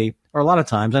typically, or a lot of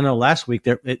times. I know last week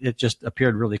it just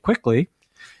appeared really quickly.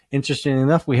 Interestingly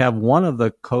enough, we have one of the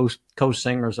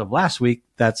co-singers of last week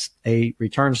that's a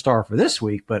return star for this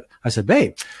week. But I said,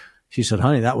 babe, she said,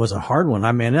 honey, that was a hard one.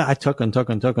 I mean, I took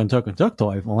till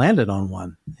I landed on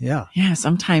one. Yeah. Yeah.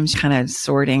 Sometimes kind of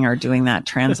sorting or doing that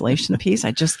translation piece,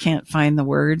 I just can't find the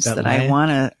words that I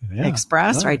want to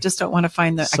express, or I just don't want to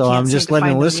find the. So I'm just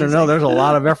letting the listener know there's a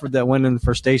lot of effort that went in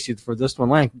for Stacy for this one.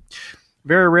 Like,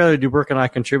 very rarely do Brooke and I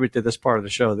contribute to this part of the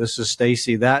show. This is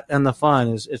Stacy. That and the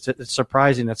fun is it's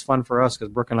surprising. It's fun for us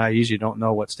because Brooke and I usually don't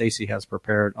know what Stacy has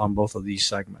prepared on both of these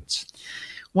segments.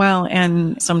 Well,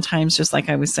 and sometimes, just like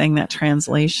I was saying, that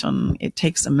translation, it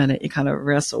takes a minute. You kind of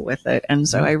wrestle with it. And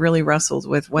so I really wrestled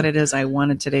with what it is I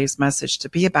wanted today's message to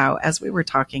be about as we were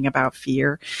talking about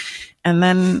fear. And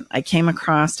then I came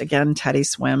across, again, Teddy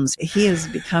Swims. He is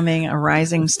becoming a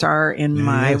rising star in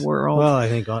my world. Well, I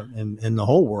think in the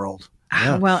whole world.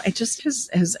 Yeah. Well, it just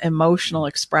his emotional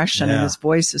expression and his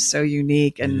voice is so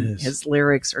unique and his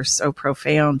lyrics are so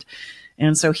profound.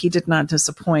 And so he did not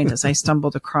disappoint as I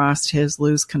stumbled across his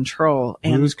Lose Control.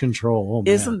 And Lose Control. Oh,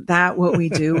 man. Isn't that what we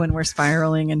do when we're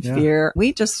spiraling in fear?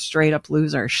 We just straight up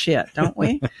lose our shit, don't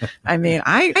we? I mean,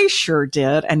 I sure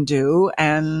did and do.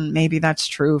 And maybe that's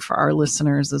true for our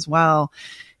listeners as well.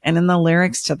 And in the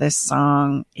lyrics to this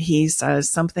song, he says,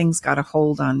 something's got a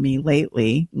hold on me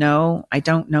lately. No, I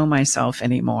don't know myself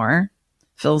anymore.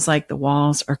 Feels like the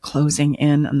walls are closing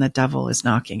in and the devil is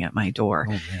knocking at my door.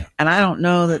 Oh, and I don't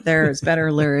know that there's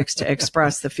better lyrics to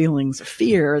express the feelings of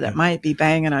fear that might be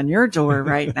banging on your door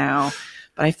right now.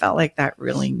 But I felt like that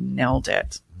really nailed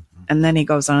it. And then he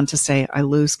goes on to say, I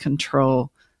lose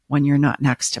control. When you're not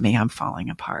next to me, I'm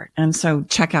falling apart. And so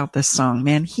check out this song,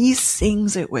 man. He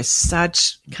sings it with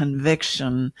such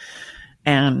conviction.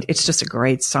 And it's just a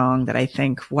great song that I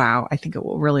think, wow, I think it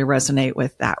will really resonate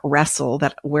with that wrestle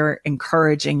that we're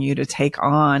encouraging you to take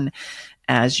on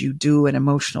as you do an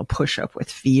emotional push-up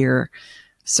with fear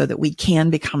so that we can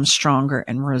become stronger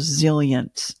and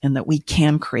resilient and that we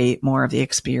can create more of the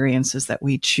experiences that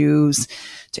we choose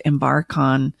to embark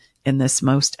on in this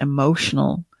most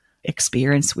emotional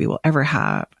experience we will ever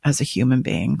have as a human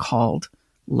being called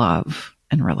love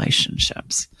and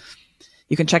relationships.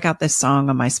 You can check out this song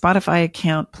on my Spotify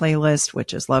account playlist,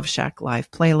 which is Love Shack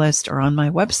Live Playlist, or on my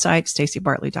website,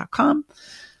 stacybartley.com.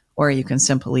 Or you can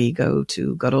simply go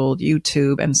to good old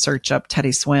YouTube and search up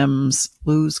Teddy Swims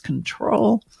Lose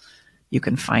Control. you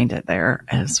can find it there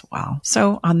as well.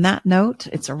 So on that note,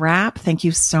 it's a wrap. Thank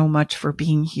you so much for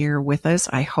being here with us.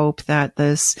 I hope that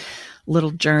this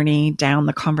little journey down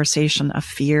the conversation of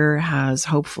fear has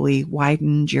hopefully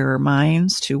widened your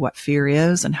minds to what fear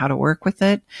is and how to work with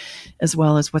it, as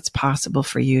well as what's possible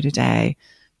for you today.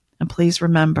 And please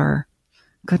remember,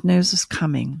 good news is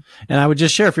coming. And I would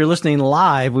just share, if you're listening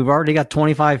live, we've already got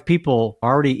 25 people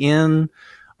already in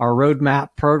our roadmap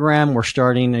program. We're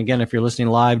starting, again, if you're listening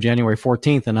live, January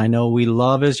 14th. And I know we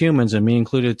love as humans, and me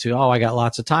included, to, I got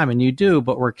lots of time. And you do,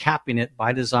 but we're capping it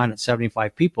by design at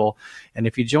 75 people. And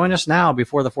if you join us now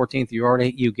before the 14th,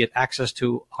 you get access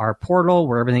to our portal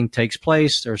where everything takes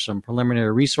place. There's some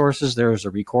preliminary resources. There's a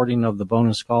recording of the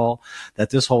bonus call that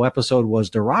this whole episode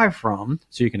was derived from.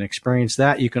 So you can experience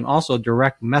that. You can also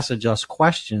direct message us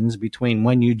questions between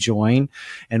when you join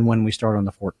and when we start on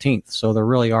the 14th. So there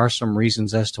really are some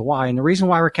reasons as to why. And the reason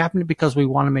why we're capping it, because we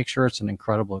want to make sure it's an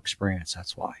incredible experience.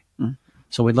 That's why.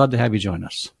 So we'd love to have you join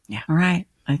us. Yeah. All right.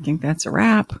 I think that's a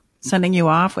wrap. Sending you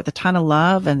off with a ton of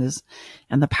love and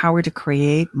the power to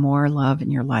create more love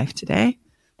in your life today.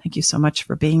 Thank you so much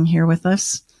for being here with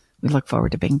us. We look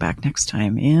forward to being back next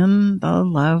time in the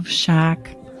Love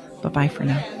Shack. Bye-bye for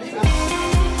now.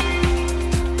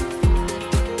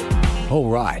 All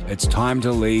right, it's time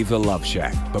to leave the Love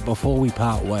Shack. But before we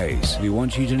part ways, we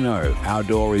want you to know our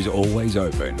door is always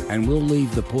open, and we'll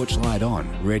leave the porch light on,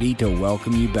 ready to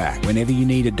welcome you back whenever you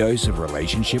need a dose of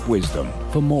relationship wisdom.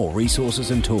 For more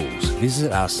resources and tools,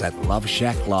 visit us at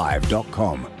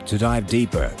loveshacklive.com to dive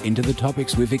deeper into the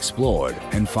topics we've explored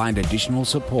and find additional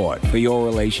support for your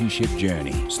relationship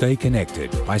journey. Stay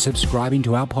connected by subscribing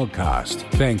to our podcast.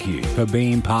 Thank you for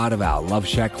being part of our Love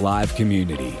Shack Live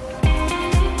community.